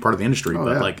it's a huge part of the industry,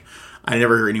 like I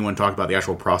never hear anyone talk about the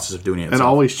actual process of doing it. And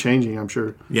always changing, I'm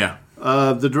sure. Yeah.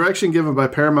 The direction given by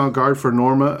Paramount guard for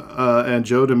Norma and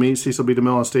Joe to meet Cecil B.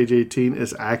 DeMille on stage 18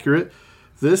 is accurate.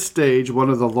 This stage, one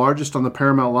of the largest on the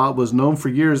Paramount lot, was known for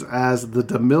years as the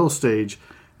DeMille stage,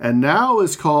 and now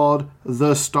is called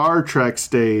the Star Trek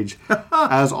stage,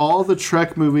 as all the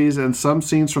Trek movies and some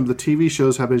scenes from the TV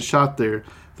shows have been shot there.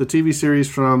 The TV series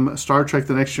from Star Trek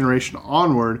The Next Generation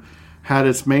onward had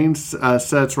its main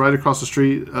sets right across the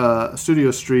street,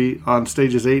 Studio Street, on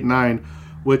stages 8 and 9,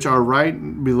 which are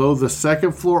right below the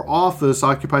second floor office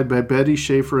occupied by Betty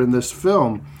Schaefer in this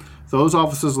film. Those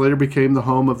offices later became the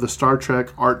home of the Star Trek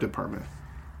art department.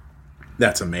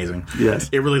 That's amazing. Yes.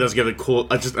 It really does give a cool,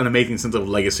 just an amazing sense of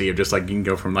legacy of just like, you can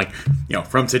go from like,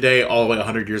 from today all the way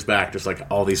 100 years back, just like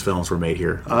all these films were made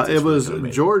here. It was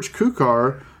George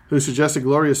Cukor who suggested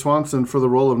Gloria Swanson for the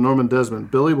role of Norman Desmond.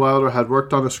 Billy Wilder had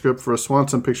worked on a script for a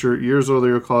Swanson picture years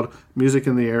earlier called Music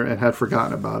in the Air and had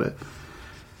forgotten about it.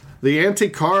 The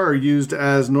antique car used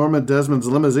as Norman Desmond's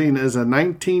limousine is a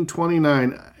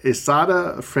 1929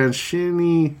 Isata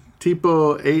Francini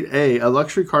Tipo 8A, a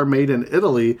luxury car made in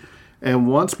Italy and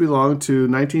once belonged to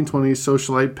 1920s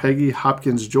socialite Peggy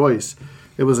Hopkins Joyce.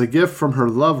 It was a gift from her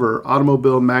lover,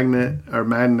 automobile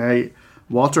magnate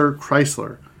Walter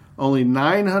Chrysler. Only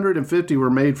 950 were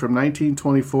made from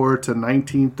 1924 to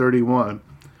 1931.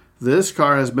 This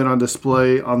car has been on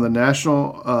display on the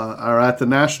at the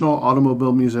National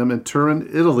Automobile Museum in Turin,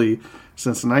 Italy,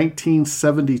 since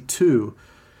 1972.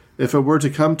 If it were to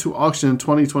come to auction in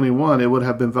 2021, it would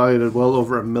have been valued at well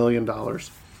over $1 million.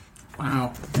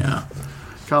 Wow. Yeah.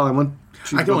 Colin,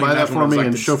 I can buy that for me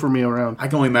and chauffeur me around. I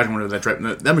can only imagine what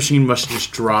that machine must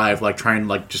just drive, like trying,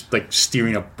 like just like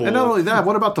steering a bull. And not only that,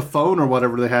 what about the phone or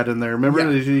whatever they had in there?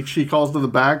 Remember, she calls to the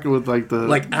back with like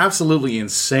the absolutely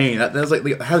insane. That's like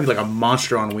it had to be like a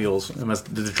monster on wheels. It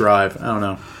must to drive. I don't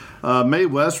know. Mae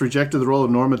West rejected the role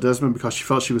of Norma Desmond because she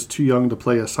felt she was too young to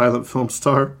play a silent film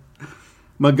star.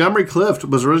 Montgomery Clift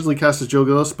was originally cast as Joe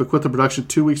Gillis, but quit the production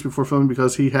 2 weeks before filming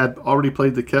because he had already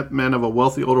played the kept man of a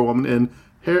wealthy older woman in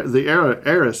The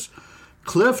Heiress.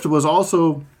 Clift was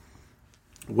also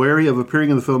wary of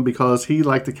appearing in the film because he,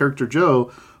 like the character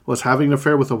Joe, was having an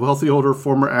affair with a wealthy older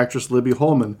former actress Libby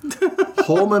Holman.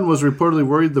 Holman was reportedly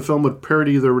worried the film would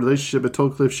parody their relationship and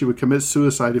told Clift she would commit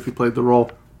suicide if he played the role.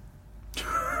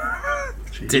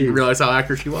 Didn't realize how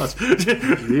accurate she was.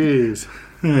 Jeez.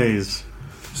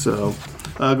 So,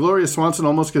 Gloria Swanson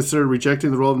almost considered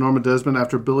rejecting the role of Norma Desmond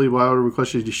after Billy Wilder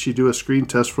requested she do a screen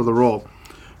test for the role.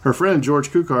 Her friend,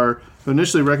 George Kukar, who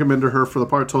initially recommended her for the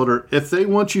part, told her, if they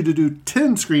want you to do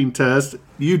 10 screen tests,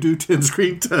 you do 10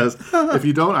 screen tests. If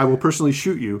you don't, I will personally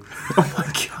shoot you. Oh,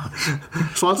 my God.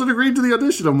 Swanson agreed to the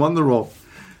audition and won the role.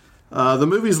 The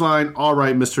movie's line, all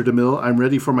right, Mr. DeMille, I'm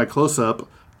ready for my close-up.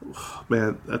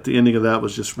 Man, at the ending of that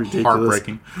was just ridiculous.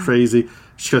 Heartbreaking. Crazy.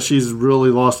 Because she's really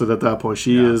lost it at that point.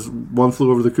 She is One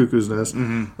Flew Over the Cuckoo's Nest.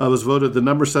 Was voted the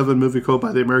number 7 movie quote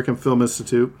by the American Film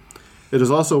Institute. It is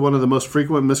also one of the most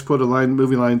frequent misquoted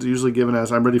movie lines, usually given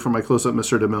as, I'm ready for my close-up,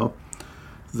 Mr. DeMille.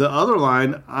 The other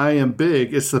line, I am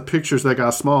big, it's the pictures that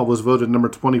got small, was voted number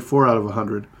 24 out of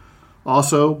 100.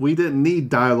 Also, we didn't need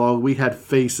dialogue, we had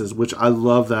faces, which I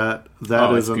love that.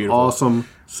 That is an beautiful, awesome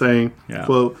saying. Yeah.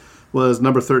 Quote, was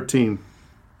number 13.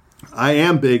 I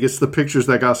am big, it's the pictures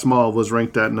that got small, was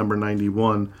ranked at number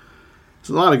 91. There's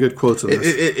a lot of good quotes in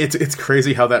this. It's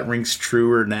crazy how that rings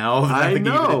truer now. I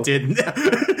know. Even it did.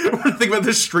 When I think about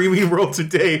the streaming world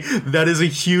today, that is a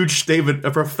huge statement,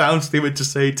 a profound statement to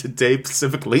say today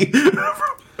specifically.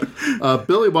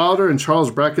 Billy Wilder and Charles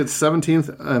Brackett's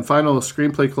 17th and final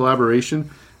screenplay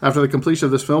collaboration. After the completion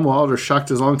of this film, Wilder shocked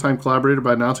his longtime collaborator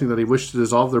by announcing that he wished to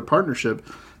dissolve their partnership.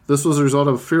 This was a result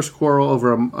of a fierce quarrel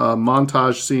over a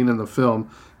montage scene in the film.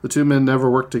 The two men never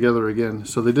worked together again,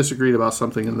 so they disagreed about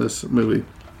something in this movie.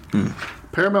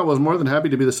 Paramount was more than happy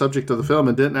to be the subject of the film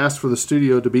and didn't ask for the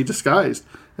studio to be disguised.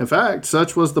 In fact,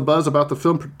 such was the buzz about the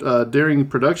film during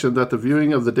production that the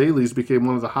viewing of the dailies became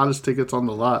one of the hottest tickets on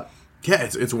the lot. Yeah,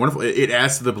 it's wonderful. It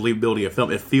adds to the believability of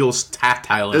film. It feels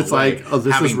tactile. It's like, oh,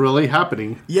 this is really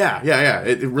happening. Yeah.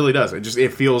 It really does.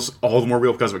 It feels all the more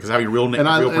real because of it. Because having real brand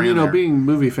and you know, there. Being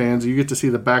movie fans, you get to see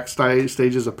the backstage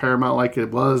stages of Paramount like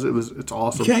it was. It's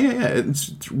awesome. Yeah.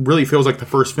 It really feels like the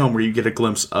first film where you get a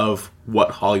glimpse of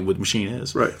what Hollywood machine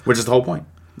is. Right. Which is the whole point.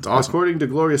 It's awesome. According to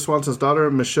Gloria Swanson's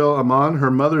daughter, Michelle Amon, her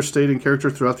mother stayed in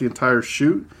character throughout the entire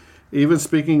shoot, even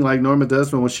speaking like Norma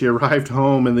Desmond when she arrived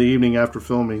home in the evening after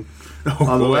filming.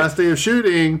 On the last day of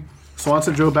shooting,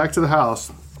 Swanson drove back to the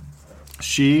house.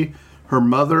 She, her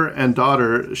mother, and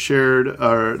daughter shared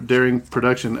during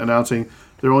production, announcing,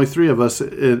 there are only 3 of us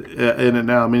in it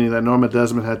now, meaning that Norma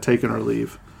Desmond had taken her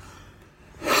leave.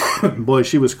 Boy,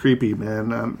 she was creepy,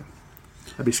 man.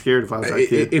 I'd be scared if I was that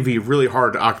kid. It'd be really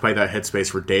hard to occupy that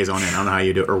headspace for days on end. I don't know how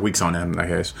you do it, or weeks on end, I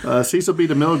guess. Cecil B.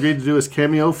 DeMille agreed to do his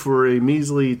cameo for a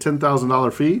measly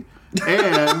 $10,000 fee,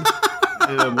 and...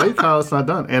 wait, Kyle, it's not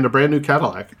done. And a brand new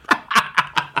Cadillac.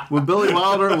 When Billy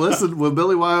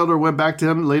Wilder went back to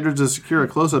him later to secure a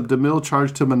close-up, DeMille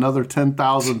charged him another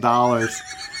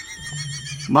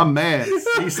 $10,000. My man,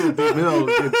 Cecil DeMille,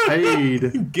 get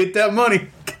paid. Get that money.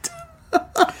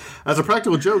 As a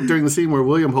practical joke, during the scene where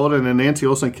William Holden and Nancy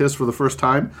Olsen kissed for the first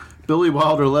time, Billy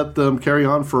Wilder let them carry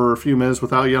on for a few minutes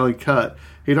without yelling cut.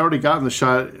 He'd already gotten the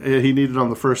shot he needed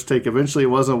on the first take. Eventually, it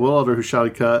wasn't Wilder who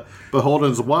shouted cut, but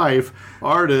Holden's wife,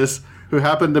 Artis, who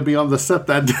happened to be on the set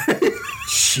that day.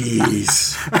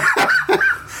 Jeez.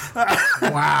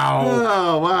 Wow.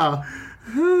 Oh, wow.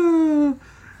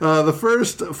 The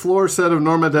first floor set of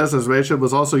Norma Desmond's mansion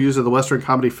was also used in the Western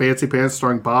comedy Fancy Pants,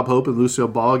 starring Bob Hope and Lucille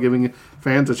Ball, giving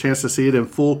fans a chance to see it in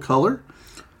full color.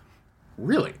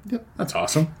 Really? Yep. That's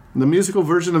awesome. The musical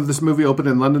version of this movie opened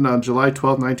in London on July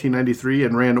 12, 1993,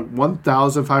 and ran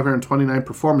 1,529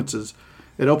 performances.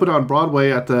 It opened on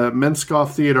Broadway at the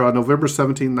Menscoff Theater on November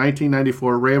 17,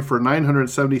 1994, ran for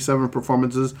 977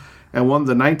 performances, and won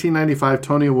the 1995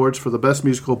 Tony Awards for the Best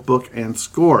Musical Book and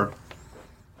Score.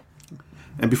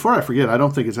 And before I forget, I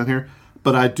don't think it's in here,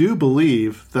 but I do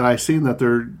believe that I've seen that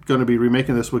they're going to be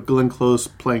remaking this with Glenn Close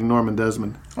playing Norman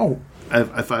Desmond. Oh,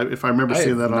 if I remember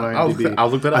seeing that on IMDb. I'll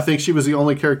look that up. I think she was the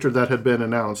only character that had been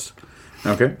announced.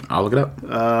 Okay, I'll look it up.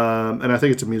 And I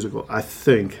think it's a musical. I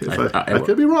think. I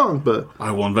could be wrong, but...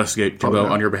 I will investigate, Timbo,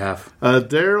 on your behalf.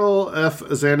 Daryl F.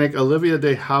 Zanuck, Olivia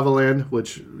de Havilland,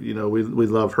 which, you know, we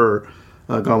love her,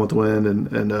 Gone with the Wind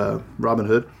and Robin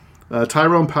Hood.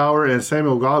 Tyrone Power and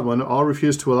Samuel Godwin all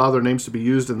refused to allow their names to be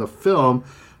used in the film,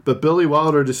 but Billy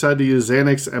Wilder decided to use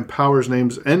Zanuck's and Power's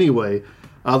names anyway.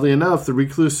 Oddly enough, the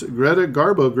recluse Greta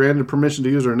Garbo granted permission to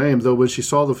use her name, though when she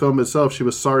saw the film itself, she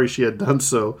was sorry she had done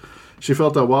so. She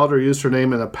felt that Wilder used her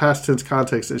name in a past tense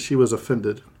context, and she was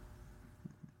offended.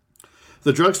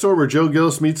 The drugstore where Joe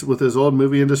Gillis meets with his old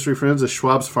movie industry friends is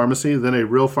Schwab's Pharmacy, then a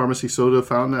Real Pharmacy soda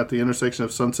fountain at the intersection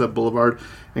of Sunset Boulevard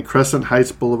and Crescent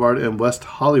Heights Boulevard in West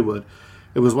Hollywood.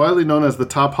 It was widely known as the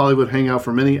top Hollywood hangout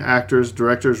for many actors,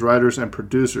 directors, writers, and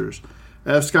producers.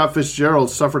 F. Scott Fitzgerald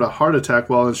suffered a heart attack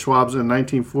while in Schwab's in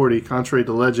 1940. Contrary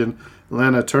to legend,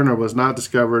 Lana Turner was not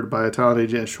discovered by a talent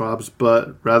agent at Schwab's,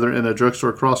 but rather in a drugstore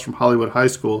across from Hollywood High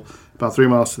School, about 3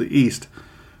 miles to the east.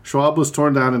 Schwab was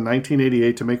torn down in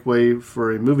 1988 to make way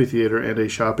for a movie theater and a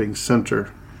shopping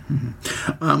center.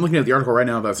 I'm looking at the article right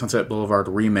now about Sunset Boulevard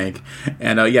remake,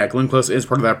 and Glenn Close is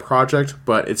part of that project,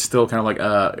 but it's still kind of like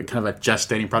a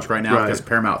gestating project right now because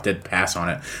Paramount did pass on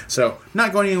it. So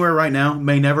not going anywhere right now.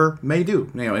 May never, may do.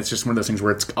 It's just one of those things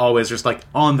where it's always just like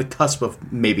on the cusp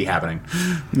of maybe happening.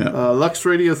 Lux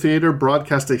Radio Theater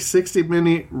broadcast a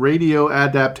 60-minute radio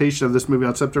adaptation of this movie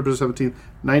on September 17th,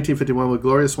 1951, with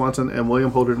Gloria Swanson and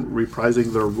William Holden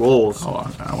reprising their roles. Oh,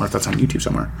 I wonder if that's on YouTube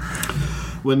somewhere.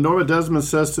 When Norma Desmond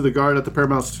says to the guard at the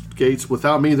Paramount gates,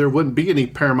 "Without me, there wouldn't be any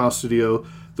Paramount studio,"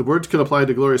 the words could apply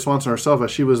to Gloria Swanson herself, as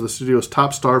she was the studio's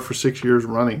top star for 6 years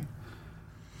running.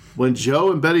 When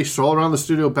Joe and Betty stroll around the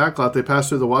studio backlot, they pass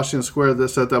through the Washington Square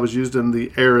set that was used in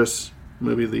the Heiress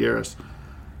movie, The Heiress.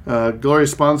 Gloria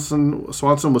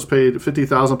Swanson was paid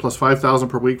 $50,000 plus $5,000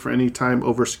 per week for any time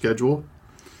over schedule.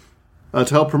 To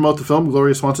help promote the film,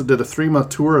 Gloria Swanson did a 3-month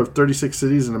tour of 36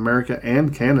 cities in America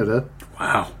and Canada.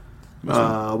 Wow.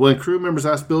 When crew members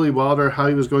asked Billy Wilder how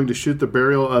he was going to shoot the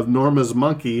burial of Norma's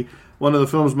monkey, one of the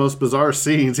film's most bizarre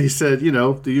scenes, he said,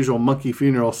 the usual monkey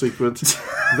funeral sequence.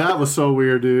 That was so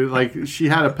weird, dude. Like, she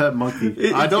had a pet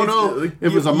monkey. I don't know if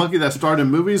it was a monkey that starred in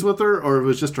movies with her, or if it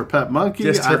was just her pet monkey.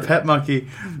 Just her pet monkey.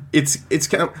 It's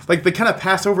kind of, like, they kind of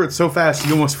pass over it so fast,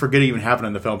 you almost forget it even happened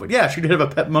in the film. But yeah, she did have a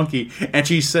pet monkey, and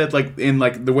she said, like, in,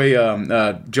 like, the way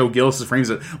Joe Gillis frames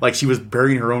it, like she was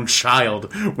burying her own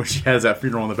child when she has that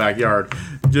funeral in the backyard.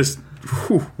 Just,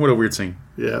 whew, what a weird scene.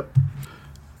 Yep.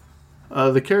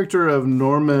 The character of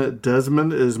Norma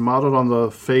Desmond is modeled on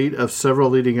the fate of several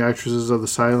leading actresses of the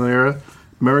silent era.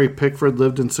 Mary Pickford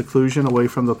lived in seclusion away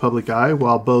from the public eye,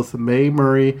 while both Mae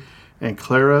Murray and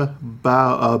Clara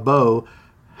Bow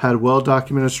had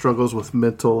well-documented struggles with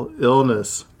mental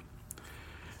illness.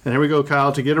 And here we go,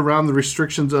 Kyle. To get around the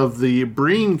restrictions of the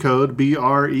Breen Code,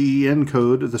 B-R-E-E-N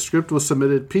code, the script was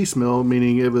submitted piecemeal,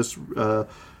 meaning it was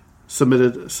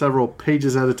submitted several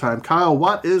pages at a time. Kyle,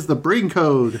 what is the Breen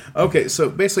Code? Okay, so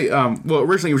basically,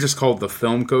 originally it was just called the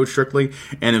Film Code strictly,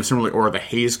 and it was similarly, or the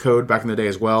Hays Code back in the day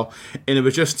as well. And it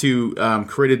was just to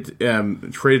created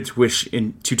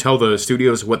to tell the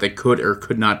studios what they could or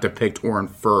could not depict or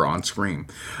infer on screen.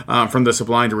 From the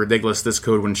sublime to ridiculous, this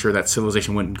code would ensure that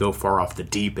civilization wouldn't go far off the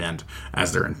deep end,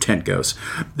 as their intent goes.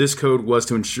 This code was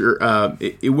to ensure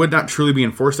it would not truly be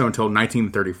enforced until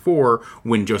 1934,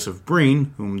 when Joseph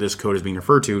Breen, whom this code is being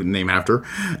referred to, named after,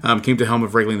 came to helm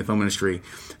of regulating the film industry.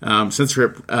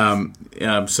 Censorship.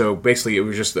 So basically, it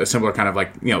was just a similar kind of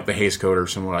like the Hays Code or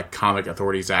similar like Comic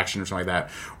Authorities Action or something like that,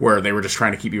 where they were just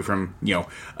trying to keep you from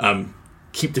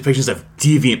keep depictions of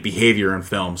deviant behavior in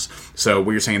films. So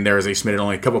what you're saying there is they submitted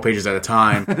only a couple pages at a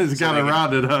time. It's so got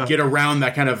around it, huh? Get around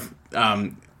that kind of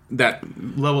that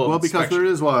level. Well, of because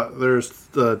inspection. there's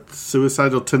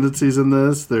suicidal tendencies in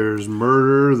this. There's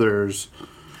murder. There's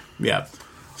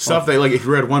stuff that, like, if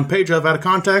you read one page out of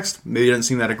context, maybe it doesn't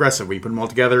seem that aggressive. When you put them all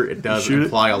together, it does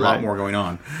imply a lot more going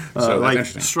on. So that's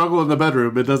interesting. Struggle in the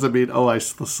bedroom, it doesn't mean, I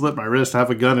slit my wrist, I have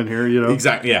a gun in here,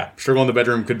 Exactly, yeah. Struggle in the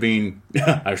bedroom could mean,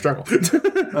 I struggle. Okay.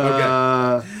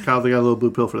 Kyle, they got a little blue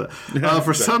pill for that.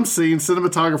 For some scenes,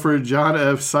 cinematographer John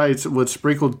F. Seitz would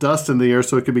sprinkle dust in the air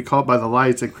so it could be caught by the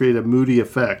lights and create a moody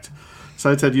effect.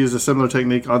 Seitz had used a similar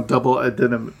technique on double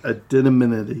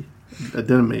indemnity.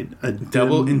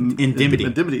 Double indemnity.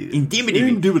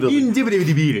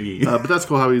 But that's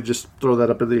cool how you just throw that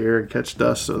up in the air and catch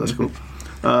dust, so that's cool.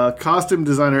 Costume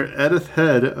designer Edith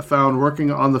Head found working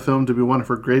on the film to be one of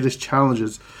her greatest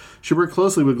challenges. She worked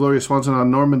closely with Gloria Swanson on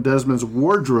Norman Desmond's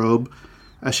wardrobe,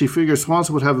 as she figured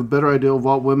Swanson would have a better idea of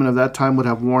what women of that time would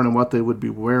have worn and what they would be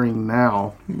wearing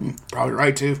now. Probably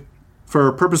right, too.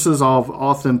 For purposes of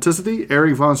authenticity,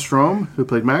 Eric von Strom, who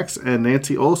played Max, and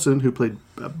Nancy Olsen, who played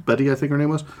Betty, I think her name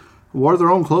was, wore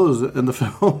their own clothes in the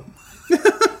film.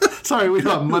 Sorry, we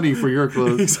got money for your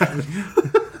clothes. Exactly.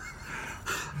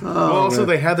 Also,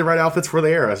 they had the right outfits for the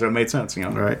era, so it made sense,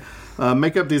 All right.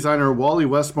 Makeup designer Wally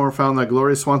Westmore found that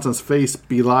Gloria Swanson's face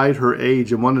belied her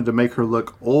age and wanted to make her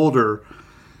look older.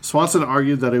 Swanson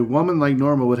argued that a woman like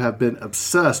Norma would have been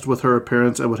obsessed with her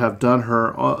appearance and would have done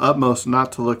her utmost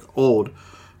not to look old.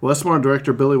 Westmore and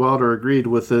director Billy Wilder agreed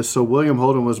with this, so William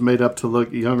Holden was made up to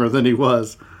look younger than he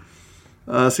was.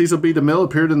 Cecil B. DeMille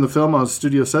appeared in the film on a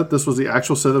studio set. This was the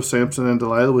actual set of Samson and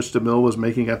Delilah, which DeMille was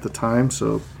making at the time,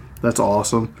 so that's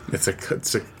awesome. It's a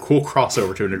cool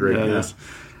crossover to a degree. Yeah, it is.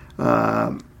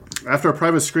 After a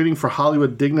private screening for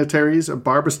Hollywood dignitaries,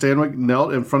 Barbara Stanwyck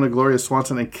knelt in front of Gloria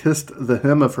Swanson and kissed the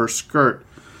hem of her skirt.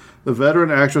 The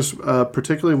veteran actress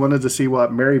particularly wanted to see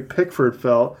what Mary Pickford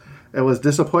felt and was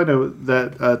disappointed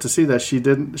that to see that she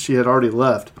had already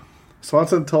left.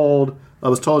 Swanson told I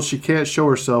was told she can't show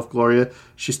herself, Gloria.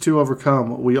 She's too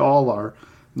overcome. We all are.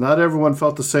 Not everyone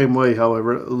felt the same way,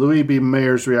 however. Louis B.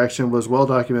 Mayer's reaction was well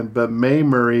documented, but Mae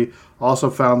Murray also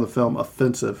found the film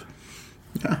offensive.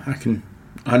 Yeah, I can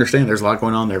understand. There's a lot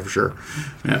going on there for sure.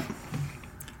 Yeah.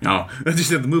 No, let's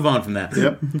just have to move on from that.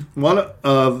 Yep. One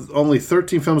of only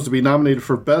 13 films to be nominated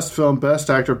for Best Film, Best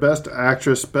Actor, Best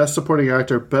Actress, Best Supporting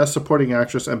Actor, Best Supporting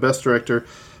Actress, and Best Director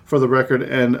for the record,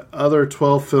 and other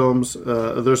 12 films.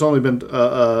 There's only been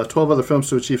 12 other films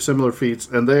to achieve similar feats,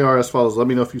 and they are as follows. Let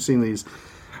me know if you've seen these.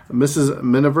 Mrs.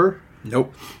 Miniver?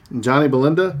 Nope. Johnny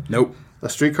Belinda? Nope. A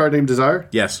Streetcar Named Desire?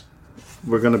 Yes.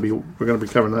 We're gonna be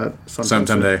covering that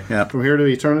someday. Yeah. From Here to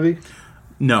Eternity?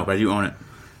 No, but you own it.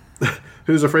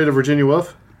 Who's Afraid of Virginia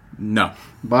Woolf? No.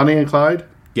 Bonnie and Clyde?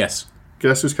 Yes.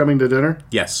 Guess Who's Coming to Dinner?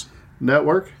 Yes.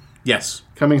 Network? Yes.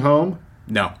 Coming Home?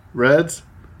 No. Reds?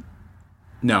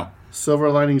 No.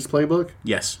 Silver Linings Playbook?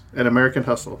 Yes. And American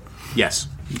Hustle. Yes.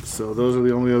 So those are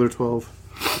the only other 12.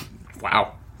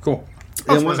 Wow. Cool.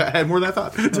 And I had more than I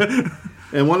thought.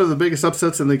 And one of the biggest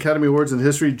upsets in the Academy Awards in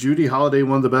history, Judy Holliday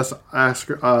won the Best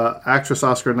Actress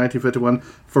Oscar in 1951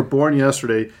 for Born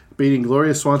Yesterday, beating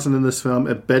Gloria Swanson in this film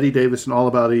and Bette Davis in All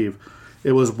About Eve.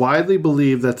 It was widely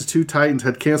believed that the two titans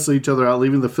had canceled each other out,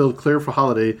 leaving the field clear for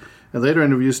Holliday. In later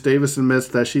interviews, Davis admits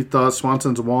that she thought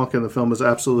Swanson's Wonk in the film was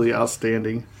absolutely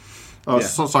outstanding. Oh, yeah.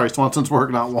 Sorry, Swanson's work,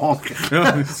 not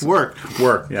Wonk.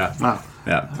 Work. Yeah. Wow.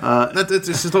 Yeah, it's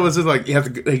just like you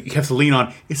have to lean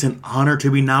on. It's an honor to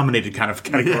be nominated, kind of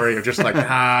category of just like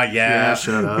yeah,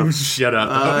 shut up, shut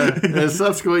up. In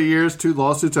subsequent years, 2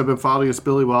 lawsuits have been filed against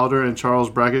Billy Wilder and Charles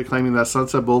Brackett, claiming that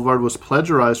Sunset Boulevard was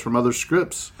plagiarized from other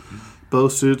scripts.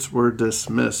 Both suits were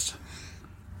dismissed.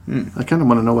 I kind of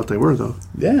want to know what they were, though.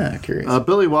 Yeah, curious.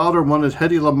 Billy Wilder wanted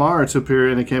Hedy Lamarr to appear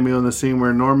in a cameo in the scene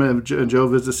where Norma and Joe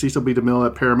visit Cecil B. DeMille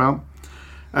at Paramount.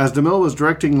 As DeMille was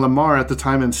directing Lamarr at the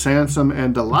time in Sansom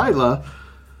and Delilah,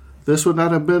 this would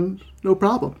not have been no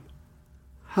problem.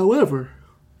 However,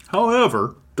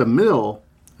 DeMille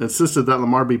insisted that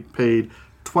Lamarr be paid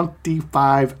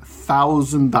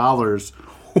 $25,000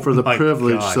 for the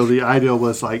privilege, gosh. so the idea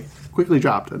was quickly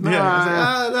dropped.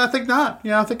 I think not.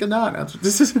 Yeah, I think not. That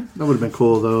would have been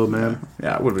cool, though, man.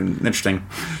 Yeah, it would have been interesting.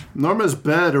 Norma's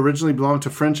bed originally belonged to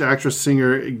French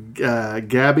actress-singer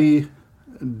Gabby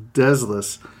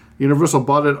Deslis. Universal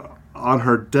bought it on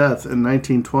her death in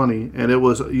 1920, and it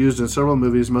was used in several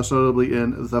movies, most notably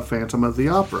in The Phantom of the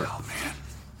Opera. Oh, man.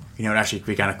 You know, it'd actually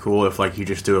be kind of cool if, you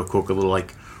just do a quick little,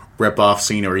 rip-off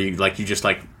scene, or you just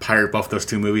pirate buff those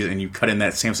 2 movies, and you cut in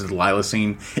that Samson Delilah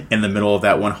scene in the middle of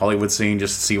that one Hollywood scene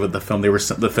just to see what the film they were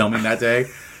filming that day.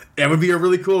 It would be a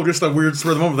really cool, just a weird spur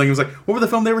of the moment thing. It was like, what were the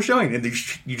film they were showing? And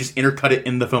you just intercut it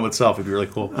in the film itself. It'd be really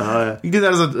cool. Yeah. You can do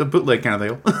that as a bootleg kind of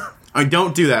deal. I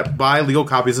don't do that. Buy legal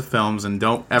copies of films and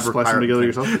don't ever splice them together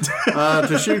yourself.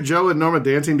 To shoot Joe and Norma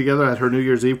dancing together at her New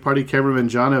Year's Eve party, cameraman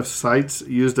John F. Seitz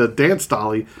used a dance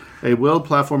dolly, a wheeled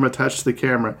platform attached to the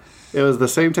camera. It was the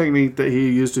same technique that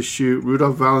he used to shoot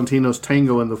Rudolph Valentino's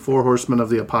Tango in The Four Horsemen of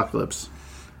the Apocalypse.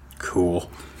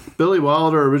 Cool. Billy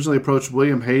Wilder originally approached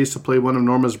William Hayes to play one of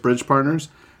Norma's bridge partners.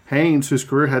 Haynes, whose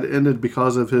career had ended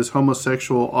because of his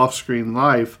homosexual off-screen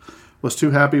life, was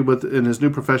too happy in his new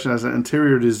profession as an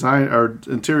interior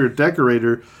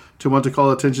decorator to want to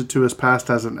call attention to his past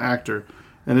as an actor.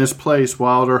 In his place,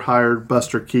 Wilder hired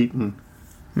Buster Keaton.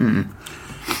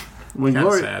 When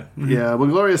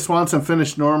Gloria Swanson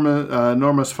finished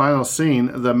Norma's final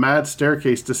scene, the mad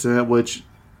staircase descent, which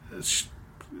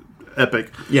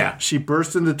epic. Yeah, she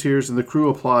burst into tears and the crew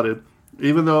applauded.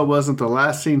 Even though it wasn't the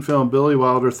last scene filmed, Billy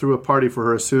Wilder threw a party for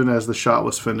her as soon as the shot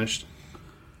was finished.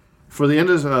 For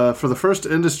the first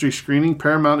industry screening,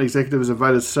 Paramount executives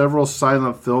invited several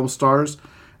silent film stars.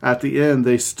 At the end,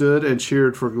 they stood and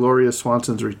cheered for Gloria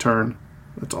Swanson's return.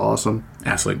 That's awesome.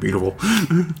 Absolutely beautiful.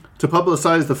 To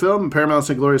publicize the film, Paramount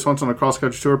sent Gloria Swanson on a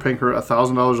cross-country tour, paying her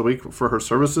 $1,000 a week for her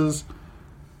services.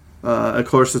 Of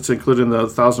course, it's included in the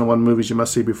 1,001 movies you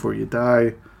must see before you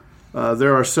die.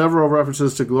 There are several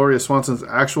references to Gloria Swanson's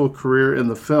actual career in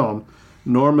the film.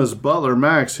 Norma's butler,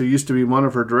 Max, who used to be one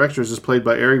of her directors, is played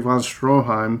by Erich von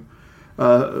Stroheim,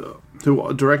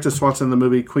 who directed Swanson in the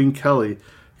movie Queen Kelly,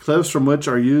 clips from which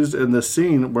are used in the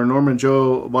scene where Norma and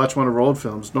Joe watch one of her old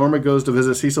films. Norma goes to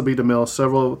visit Cecil B. DeMille,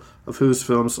 several of whose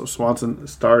films Swanson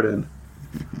starred in.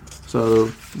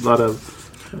 So, a lot of...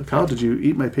 Kyle, did you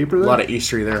eat my paper there? A lot of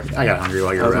Eastery there. I got hungry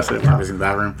while you were in the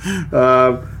bathroom.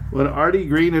 When Artie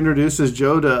Green introduces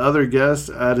Joe to other guests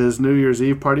at his New Year's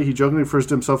Eve party, he jokingly refers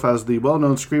to himself as the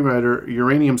well-known screenwriter,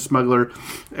 uranium smuggler,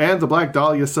 and the Black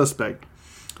Dahlia suspect.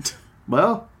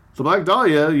 Well, the Black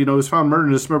Dahlia, was found murdered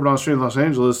in a suburban street in Los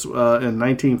Angeles in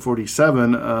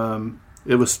 1947.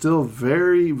 it was still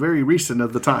very, very recent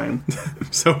at the time.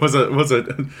 So it was a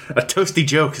toasty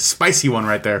joke, a spicy one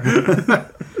right there.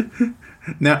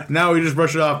 Now we just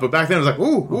brush it off, but back then it was like,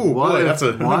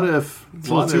 what if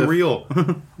too real.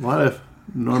 What if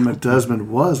Norma Desmond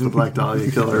was the Black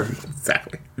Dahlia killer?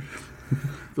 Exactly.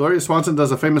 Gloria Swanson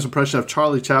does a famous impression of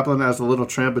Charlie Chaplin as the little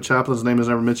tramp, but Chaplin's name is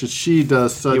never mentioned. She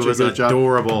does such a good job.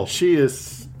 Adorable. She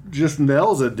just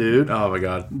nails it, dude. Oh my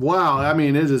god! Wow, I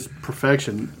mean, it is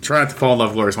perfection. Try not to fall in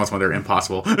love with Gloria Swanson when they're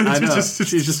impossible. I know.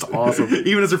 She's just awesome.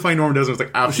 Even as they're playing Norma Desmond, it's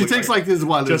like absolutely. She takes like this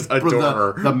one, just adore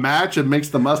her. The match and makes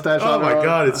the mustache. Oh my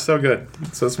god, it's so good,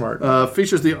 it's so smart.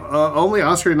 Features the only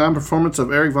Oscar-nominated performance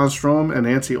of Eric von Stroheim and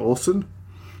Nancy Olsen.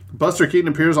 Buster Keaton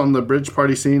appears on the bridge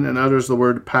party scene and utters the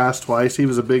word pass twice. He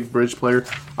was a big bridge player.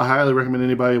 I highly recommend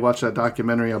anybody watch that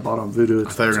documentary I bought on Vudu. I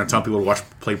thought you were going to tell people to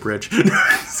play bridge.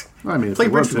 I mean, play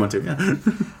bridge if you want to,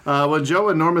 yeah. When Joe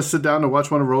and Norma sit down to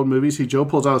watch one of her old movies, Joe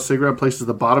pulls out a cigarette and places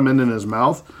the bottom end in his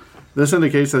mouth. This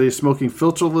indicates that he's smoking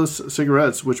filterless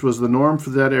cigarettes, which was the norm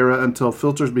for that era until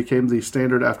filters became the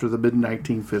standard after the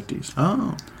mid-1950s.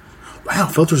 Oh. Wow,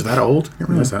 filters that old? I didn't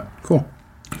realize that. Cool.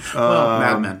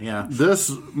 Mad Men, yeah. This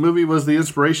movie was the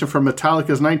inspiration for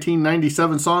Metallica's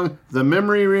 1997 song, The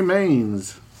Memory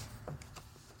Remains.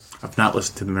 I've not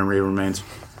listened to The Memory Remains.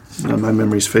 My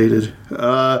memory's faded.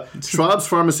 Schwab's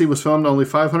Pharmacy was filmed only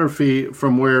 500 feet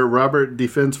from where Robert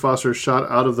Defense Foster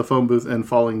shot out of the phone booth and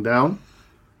falling down.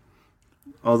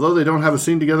 Although they don't have a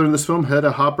scene together in this film,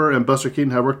 Hedda Hopper and Buster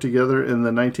Keaton have worked together in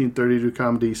the 1932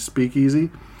 comedy Speakeasy.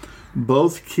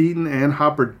 Both Keaton and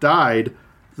Hopper died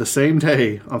the same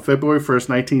day on February 1st,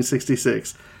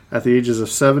 1966, at the ages of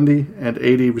 70 and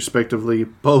 80, respectively,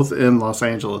 both in Los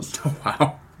Angeles.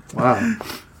 Wow. Wow.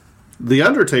 The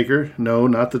Undertaker, no,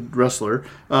 not the wrestler,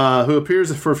 who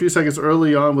appears for a few seconds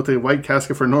early on with a white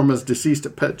casket for Norma's deceased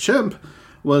pet chimp,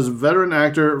 was veteran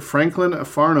actor Franklin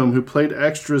Farnham, who played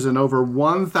extras in over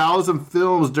 1,000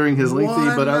 films during his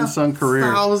lengthy but unsung career.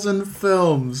 1,000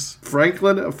 films.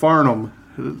 Franklin Farnham.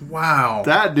 Wow.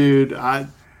 That dude,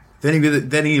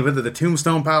 Then he went to the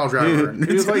Tombstone Pile Driver.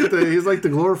 He's like the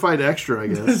glorified extra, I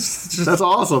guess. That's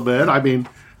awesome, man. I mean,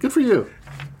 good for you.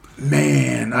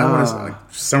 Man, I want to.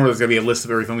 Somewhere there's gonna be a list of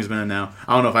every film he's been in now.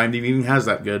 I don't know if IMDb even has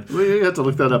that good. Well, you have to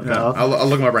look that up now. I'll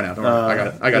look him up right now. Don't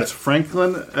worry. I got it's it.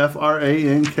 Franklin,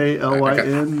 Franklin.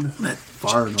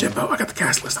 Farnham. Jimbo, I got the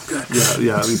cast list. I'm good.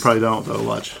 Yeah. You probably don't though.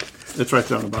 Watch. It's right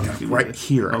there on the bottom. Right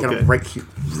here. I got it right here.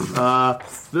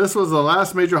 This was the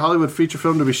last major Hollywood feature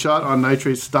film to be shot on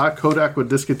nitrate stock. Kodak would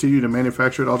discontinue to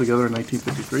manufacture it altogether in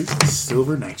 1953.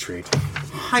 Silver nitrate.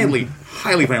 Highly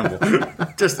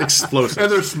flammable. Just explosive.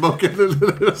 And they're smoking.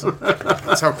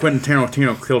 That's how Quentin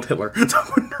Tarantino killed Hitler.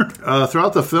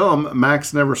 Throughout the film,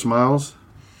 Max never smiles.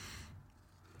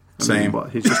 Same.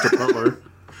 He's just a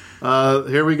butler.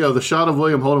 Here we go. The shot of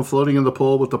William Holden floating in the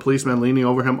pool with the policeman leaning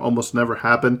over him almost never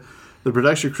happened. The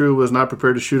production crew was not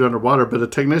prepared to shoot underwater, but a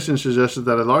technician suggested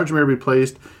that a large mirror be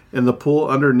placed in the pool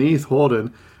underneath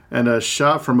Holden and a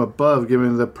shot from above,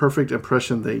 giving the perfect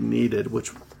impression they needed,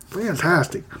 which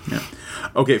fantastic. Yeah.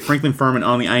 Okay, Franklin Farnham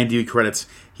on the IMDb credits,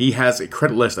 he has a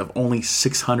credit list of only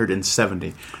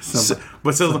 670.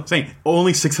 But still, I'm saying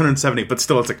only 670, but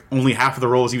still, it's like only half of the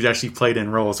roles he's actually played in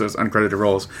roles, so it's uncredited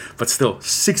roles. But still,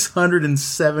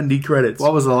 670 credits.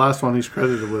 What was the last one he's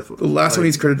credited with? The last one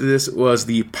he's credited this was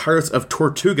the Pirates of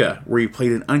Tortuga, where he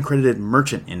played an uncredited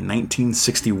merchant in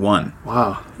 1961.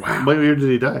 Wow. What year did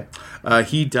he die?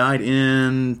 He died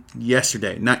in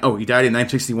yesterday. He died in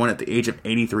 1961 at the age of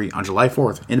 83 on July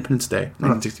 4th, Independence Day,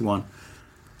 1961.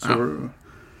 So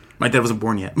my dad wasn't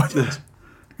born yet.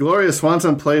 Gloria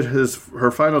Swanson played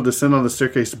her final descent on the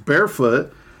staircase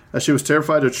barefoot, as she was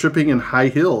terrified of tripping in high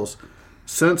heels.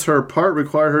 Since her part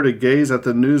required her to gaze at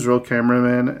the newsreel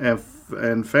cameraman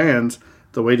and fans,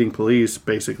 the waiting police,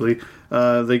 basically,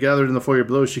 they gathered in the foyer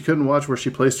below, she couldn't watch where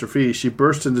she placed her feet. She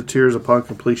burst into tears upon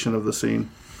completion of the scene.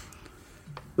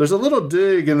 There's a little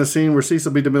dig in the scene where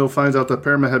Cecil B. DeMille finds out that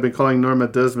Paramount had been calling Norma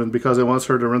Desmond because it wants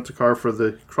her to rent the car for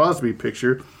the Crosby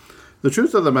picture. The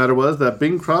truth of the matter was that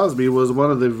Bing Crosby was one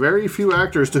of the very few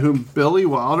actors to whom Billy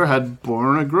Wilder had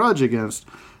borne a grudge against,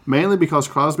 mainly because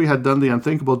Crosby had done the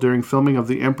unthinkable during filming of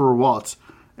The Emperor Waltz,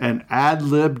 an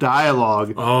ad-lib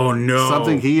dialogue. Oh, no.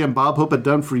 Something he and Bob Hope had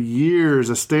done for years,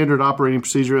 a standard operating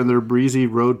procedure in their breezy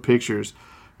road pictures.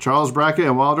 Charles Brackett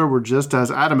and Wilder were just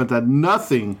as adamant that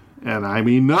nothing, and I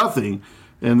mean nothing,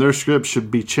 in their script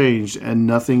should be changed and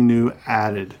nothing new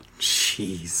added.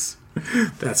 Jeez.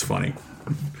 That's funny.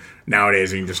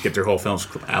 Nowadays, you can just get their whole films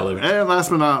out of it. And last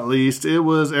but not least, it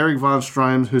was Eric von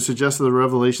Stroheim who suggested the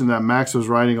revelation that Max was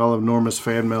writing all of Norma's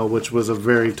fan mail, which was a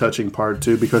very touching part,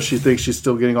 too, because she thinks she's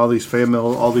still getting all these fan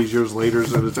mail all these years later,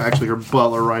 and it's actually her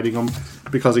butler writing them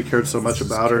because he cared so much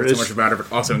about her. So much about her,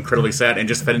 but also incredibly sad and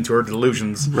just fed into her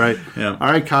delusions. Right. Yeah.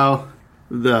 All right, Kyle.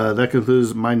 That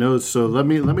concludes my notes. So let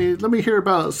me hear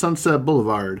about Sunset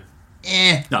Boulevard.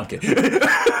 No, I'm kidding.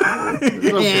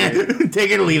 Take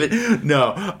it or leave it.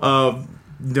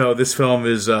 No, this film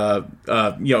is,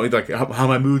 like how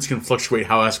my moods can fluctuate,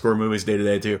 how I score movies day to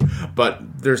day too.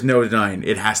 But there's no denying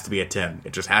it has to be a 10.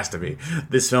 It just has to be.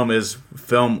 This film is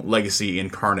film legacy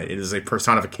incarnate. It is a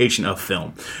personification of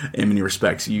film in many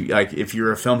respects. If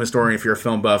you're a film historian, if you're a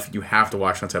film buff, you have to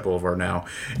watch Sunset Boulevard now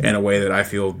in a way that I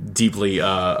feel deeply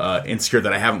insecure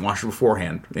that I haven't watched it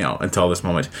beforehand. Until this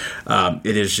moment,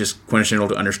 it is just quintessential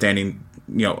to understanding.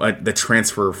 The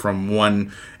transfer from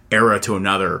one era to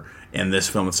another. In this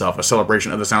film itself, a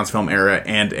celebration of the sounds film era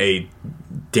and a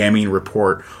damning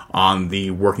report on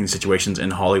the working situations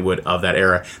in Hollywood of that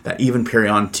era that even carry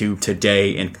on to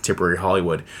today in contemporary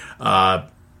Hollywood.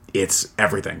 It's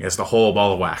everything. It's the whole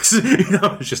ball of wax.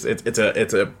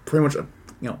 It's a pretty much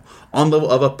on the level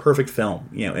of a perfect film.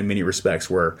 In many respects,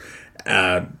 where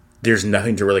there's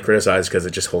nothing to really criticize because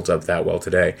it just holds up that well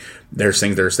today. There's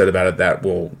things that are said about it that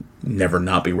will never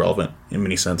not be relevant in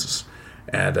many senses.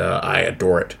 And I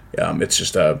adore it. It's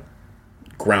just a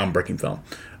groundbreaking film.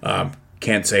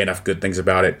 Can't say enough good things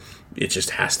about it. It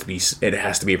just has to be. It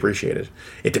has to be appreciated.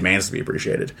 It demands to be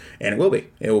appreciated, and it will be.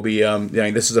 It will be.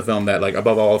 This is a film that, like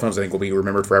above all films, I think will be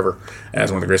remembered forever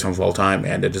as one of the greatest films of all time,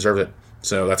 and it deserves it.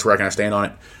 So that's where I kind of stand on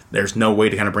it. There's no way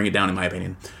to kind of bring it down, in my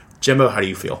opinion. Jimbo, how do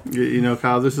you feel?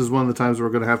 Kyle, this is one of the times we're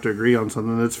going to have to agree on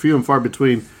something. It's few and far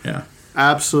between. Yeah,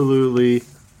 absolutely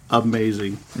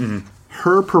amazing. Mm-hmm.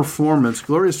 Her performance,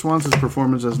 Gloria Swanson's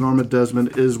performance as Norma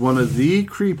Desmond, is one of the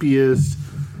creepiest.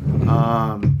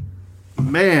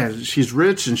 Man, she's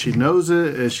rich and she knows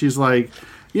it. And she's like,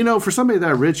 for somebody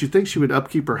that rich, you'd think she would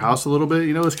upkeep her house a little bit.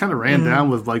 It's kind of ran down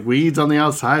with like weeds on the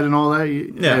outside and all that.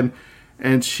 Yeah.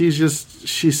 And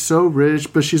she's so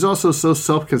rich, but she's also so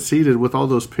self-conceited with all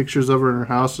those pictures of her in her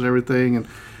house and everything. And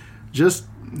just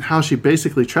how she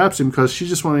basically traps him because she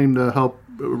just wanted him to help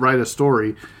write a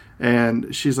story.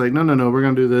 And she's like, no, we're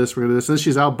going to do this, we're going to do this. And then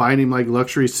she's out buying him, like,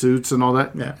 luxury suits and all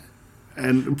that. Yeah.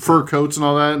 And fur coats and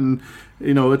all that. And,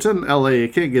 it's in L.A.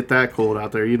 It can't get that cold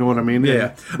out there. You know what I mean?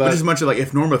 Yeah. But as much as, like,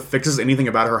 if Norma fixes anything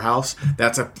about her house,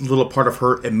 that's a little part of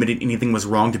her admitting anything was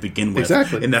wrong to begin with.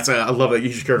 Exactly. And I love that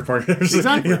you should care for partners.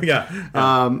 Exactly. Yeah.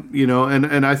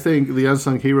 And I think the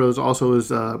unsung heroes also is,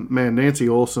 Nancy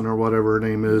Olson or whatever her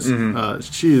name is. Mm-hmm.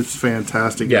 She is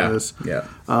fantastic in this. Yeah.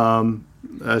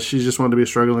 She just wanted to be a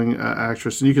struggling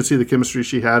actress, and you can see the chemistry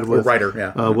she had with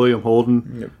writer, William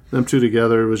Holden. Yep. Them two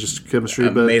together was just chemistry,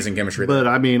 amazing chemistry. But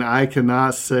I mean, I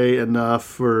cannot say enough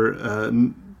for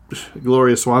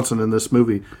Gloria Swanson in this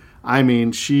movie. I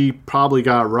mean, she probably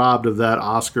got robbed of that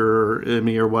Oscar or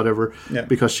Emmy or whatever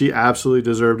because she absolutely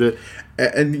deserved it.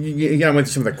 And I went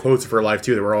through some of the quotes of her life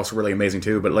too that were also really amazing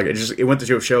too. But like, it went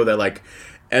to show that like,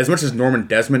 as much as Norma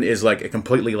Desmond is like a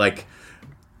completely like.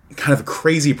 Kind of a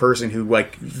crazy person who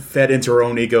like fed into her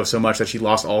own ego so much that she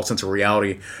lost all sense of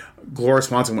reality. Gloria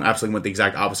Swanson absolutely went the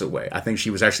exact opposite way. I think she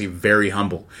was actually very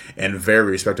humble and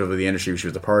very respectful of the industry she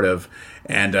was a part of,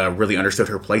 and really understood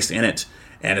her place in it.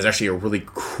 And is actually a really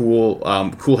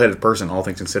cool-headed person, all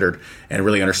things considered, and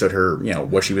really understood her,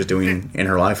 what she was doing in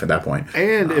her life at that point.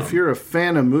 And if you're a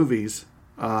fan of movies,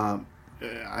 I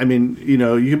mean, you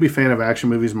can be a fan of action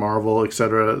movies, Marvel,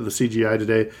 etc., the CGI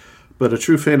today. But a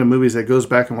true fan of movies that goes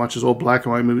back and watches old black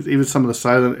and white movies, even some of the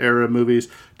silent era movies,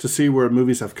 to see where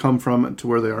movies have come from to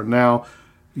where they are now,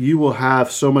 you will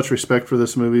have so much respect for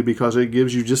this movie because it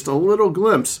gives you just a little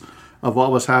glimpse of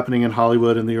what was happening in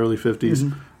Hollywood in the early 50s.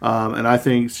 Mm-hmm. And I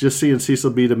think just seeing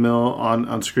Cecil B. DeMille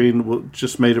on screen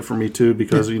just made it for me too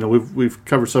because, we've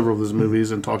covered several of his movies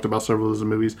and talked about several of his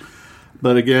movies.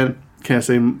 But again, can't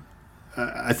say...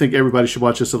 I think everybody should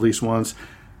watch this at least once.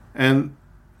 And...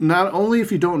 not only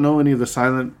if you don't know any of the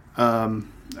silent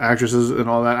actresses and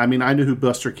all that. I mean, I knew who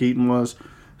Buster Keaton was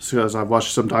because I've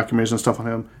watched some documentaries and stuff on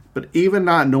him. But even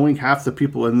not knowing half the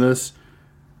people in this,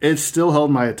 it still held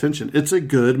my attention. It's a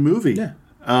good movie.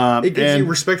 Yeah. It gives you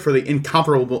respect for the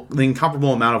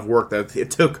incomparable amount of work that it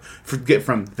took to get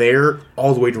from there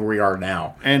all the way to where we are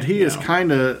now. And he is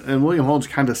and William Holden's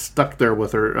kind of stuck there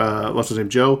with her. What's his name?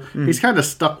 Joe. Mm. He's kind of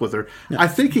stuck with her. Yeah. I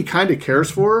think he kind of cares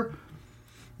for her.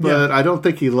 But I don't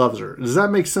think he loves her. Does that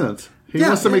make sense? He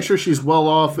wants to make sure she's well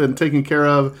off and taken care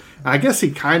of. I guess he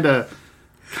kind of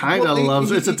kind of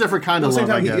loves. It's a different kind of love.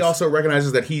 I guess. He also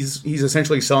recognizes that he's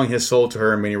essentially selling his soul to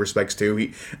her in many respects too.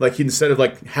 He instead of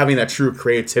like having that true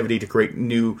creativity to create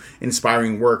new,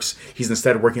 inspiring works, he's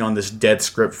instead working on this dead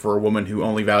script for a woman who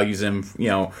only values him,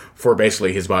 for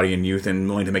basically his body and youth, and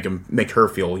willing to make her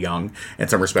feel young in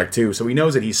some respect too. So he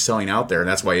knows that he's selling out there, and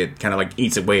that's why it kind of like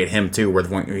eats away at him too, where the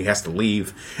point he has to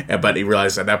leave. But he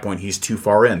realizes at that point he's too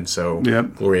far in, so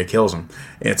Gloria kills him.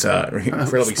 It's a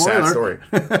incredibly sad story.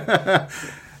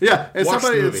 Yeah,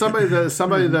 it's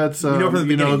somebody that's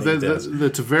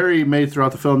that's very made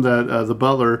throughout the film that the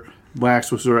butler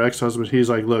Max was her ex-husband. He's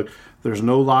like, look, there's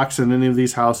no locks in any of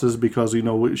these houses because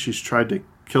she's tried to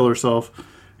kill herself.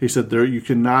 He said you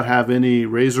cannot have any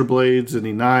razor blades,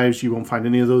 any knives. You won't find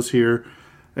any of those here.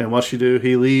 And what she do?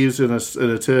 He leaves in a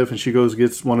tiff, and she goes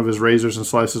gets one of his razors and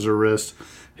slices her wrist.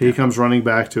 He comes running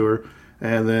back to her,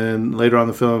 and then later on in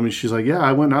the film, she's like, "Yeah,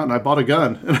 I went out and I bought a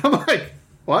gun." And I'm like,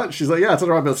 "What?" She's like, "Yeah, it's on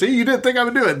the right bill." See, you didn't think I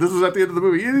would do it. This is at the end of the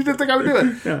movie. You didn't think I would do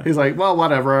it. Yeah. He's like, "Well,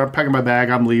 whatever. I'm packing my bag.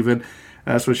 I'm leaving."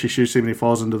 And that's when she shoots him and he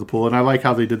falls into the pool. And I like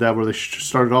how they did that, where they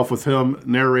started off with him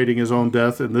narrating his own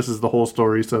death, and this is the whole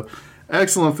story. So,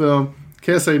 excellent film.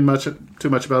 Can't say too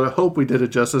much about it. Hope we did it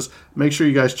justice. Make sure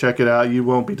you guys check it out. You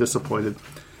won't be disappointed.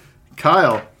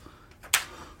 Kyle,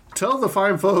 tell the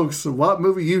fine folks what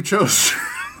movie you chose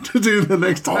to do the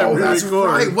next time. Oh, that's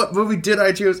right. What movie did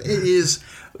I choose? It is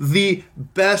the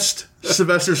best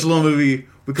Sylvester Stallone movie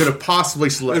we could have possibly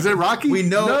selected. Is it Rocky? We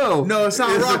know. No, it's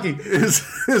not Rocky. Is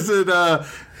it?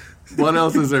 What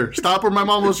else is there? Stop or My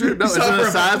Mom Will Shoot? No, is it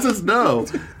Assassins? No.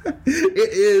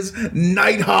 It is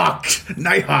Nighthawks.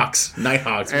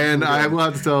 And I will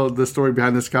have to tell the story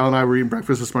behind this. Kyle and I were eating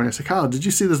breakfast this morning. I said, Kyle, did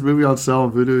you see this movie on sale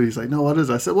on Vudu? He's like, no, what is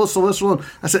it? I said, well, Sylvester Stallone.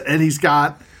 I said, and he's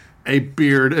got a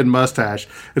beard and mustache.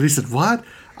 And he said, what?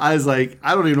 I was like,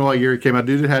 I don't even know what year it came out.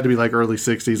 Dude, it had to be like early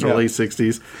 60s or late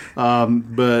 60s.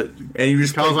 And you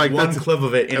just Kyle's like, one clip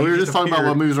of it. And we were just talking about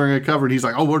what movies we're going to cover. And he's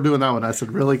like, oh, we're doing that one. I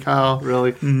said, really, Kyle?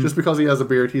 Really? Mm-hmm. Just because he has a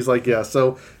beard? He's like, yeah.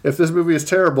 So if this movie is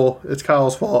terrible, it's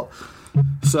Kyle's fault.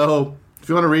 So if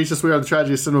you want to reach us, we are the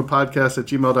Tragedy of Cinema Podcast at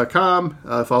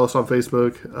gmail.com. Follow us on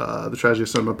Facebook, the Tragedy of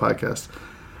Cinema Podcast.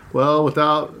 Well,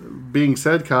 without being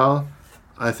said, Kyle,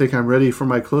 I think I'm ready for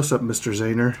my close-up, Mr.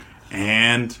 Zahner.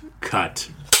 And cut.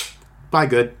 Bye,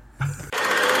 good.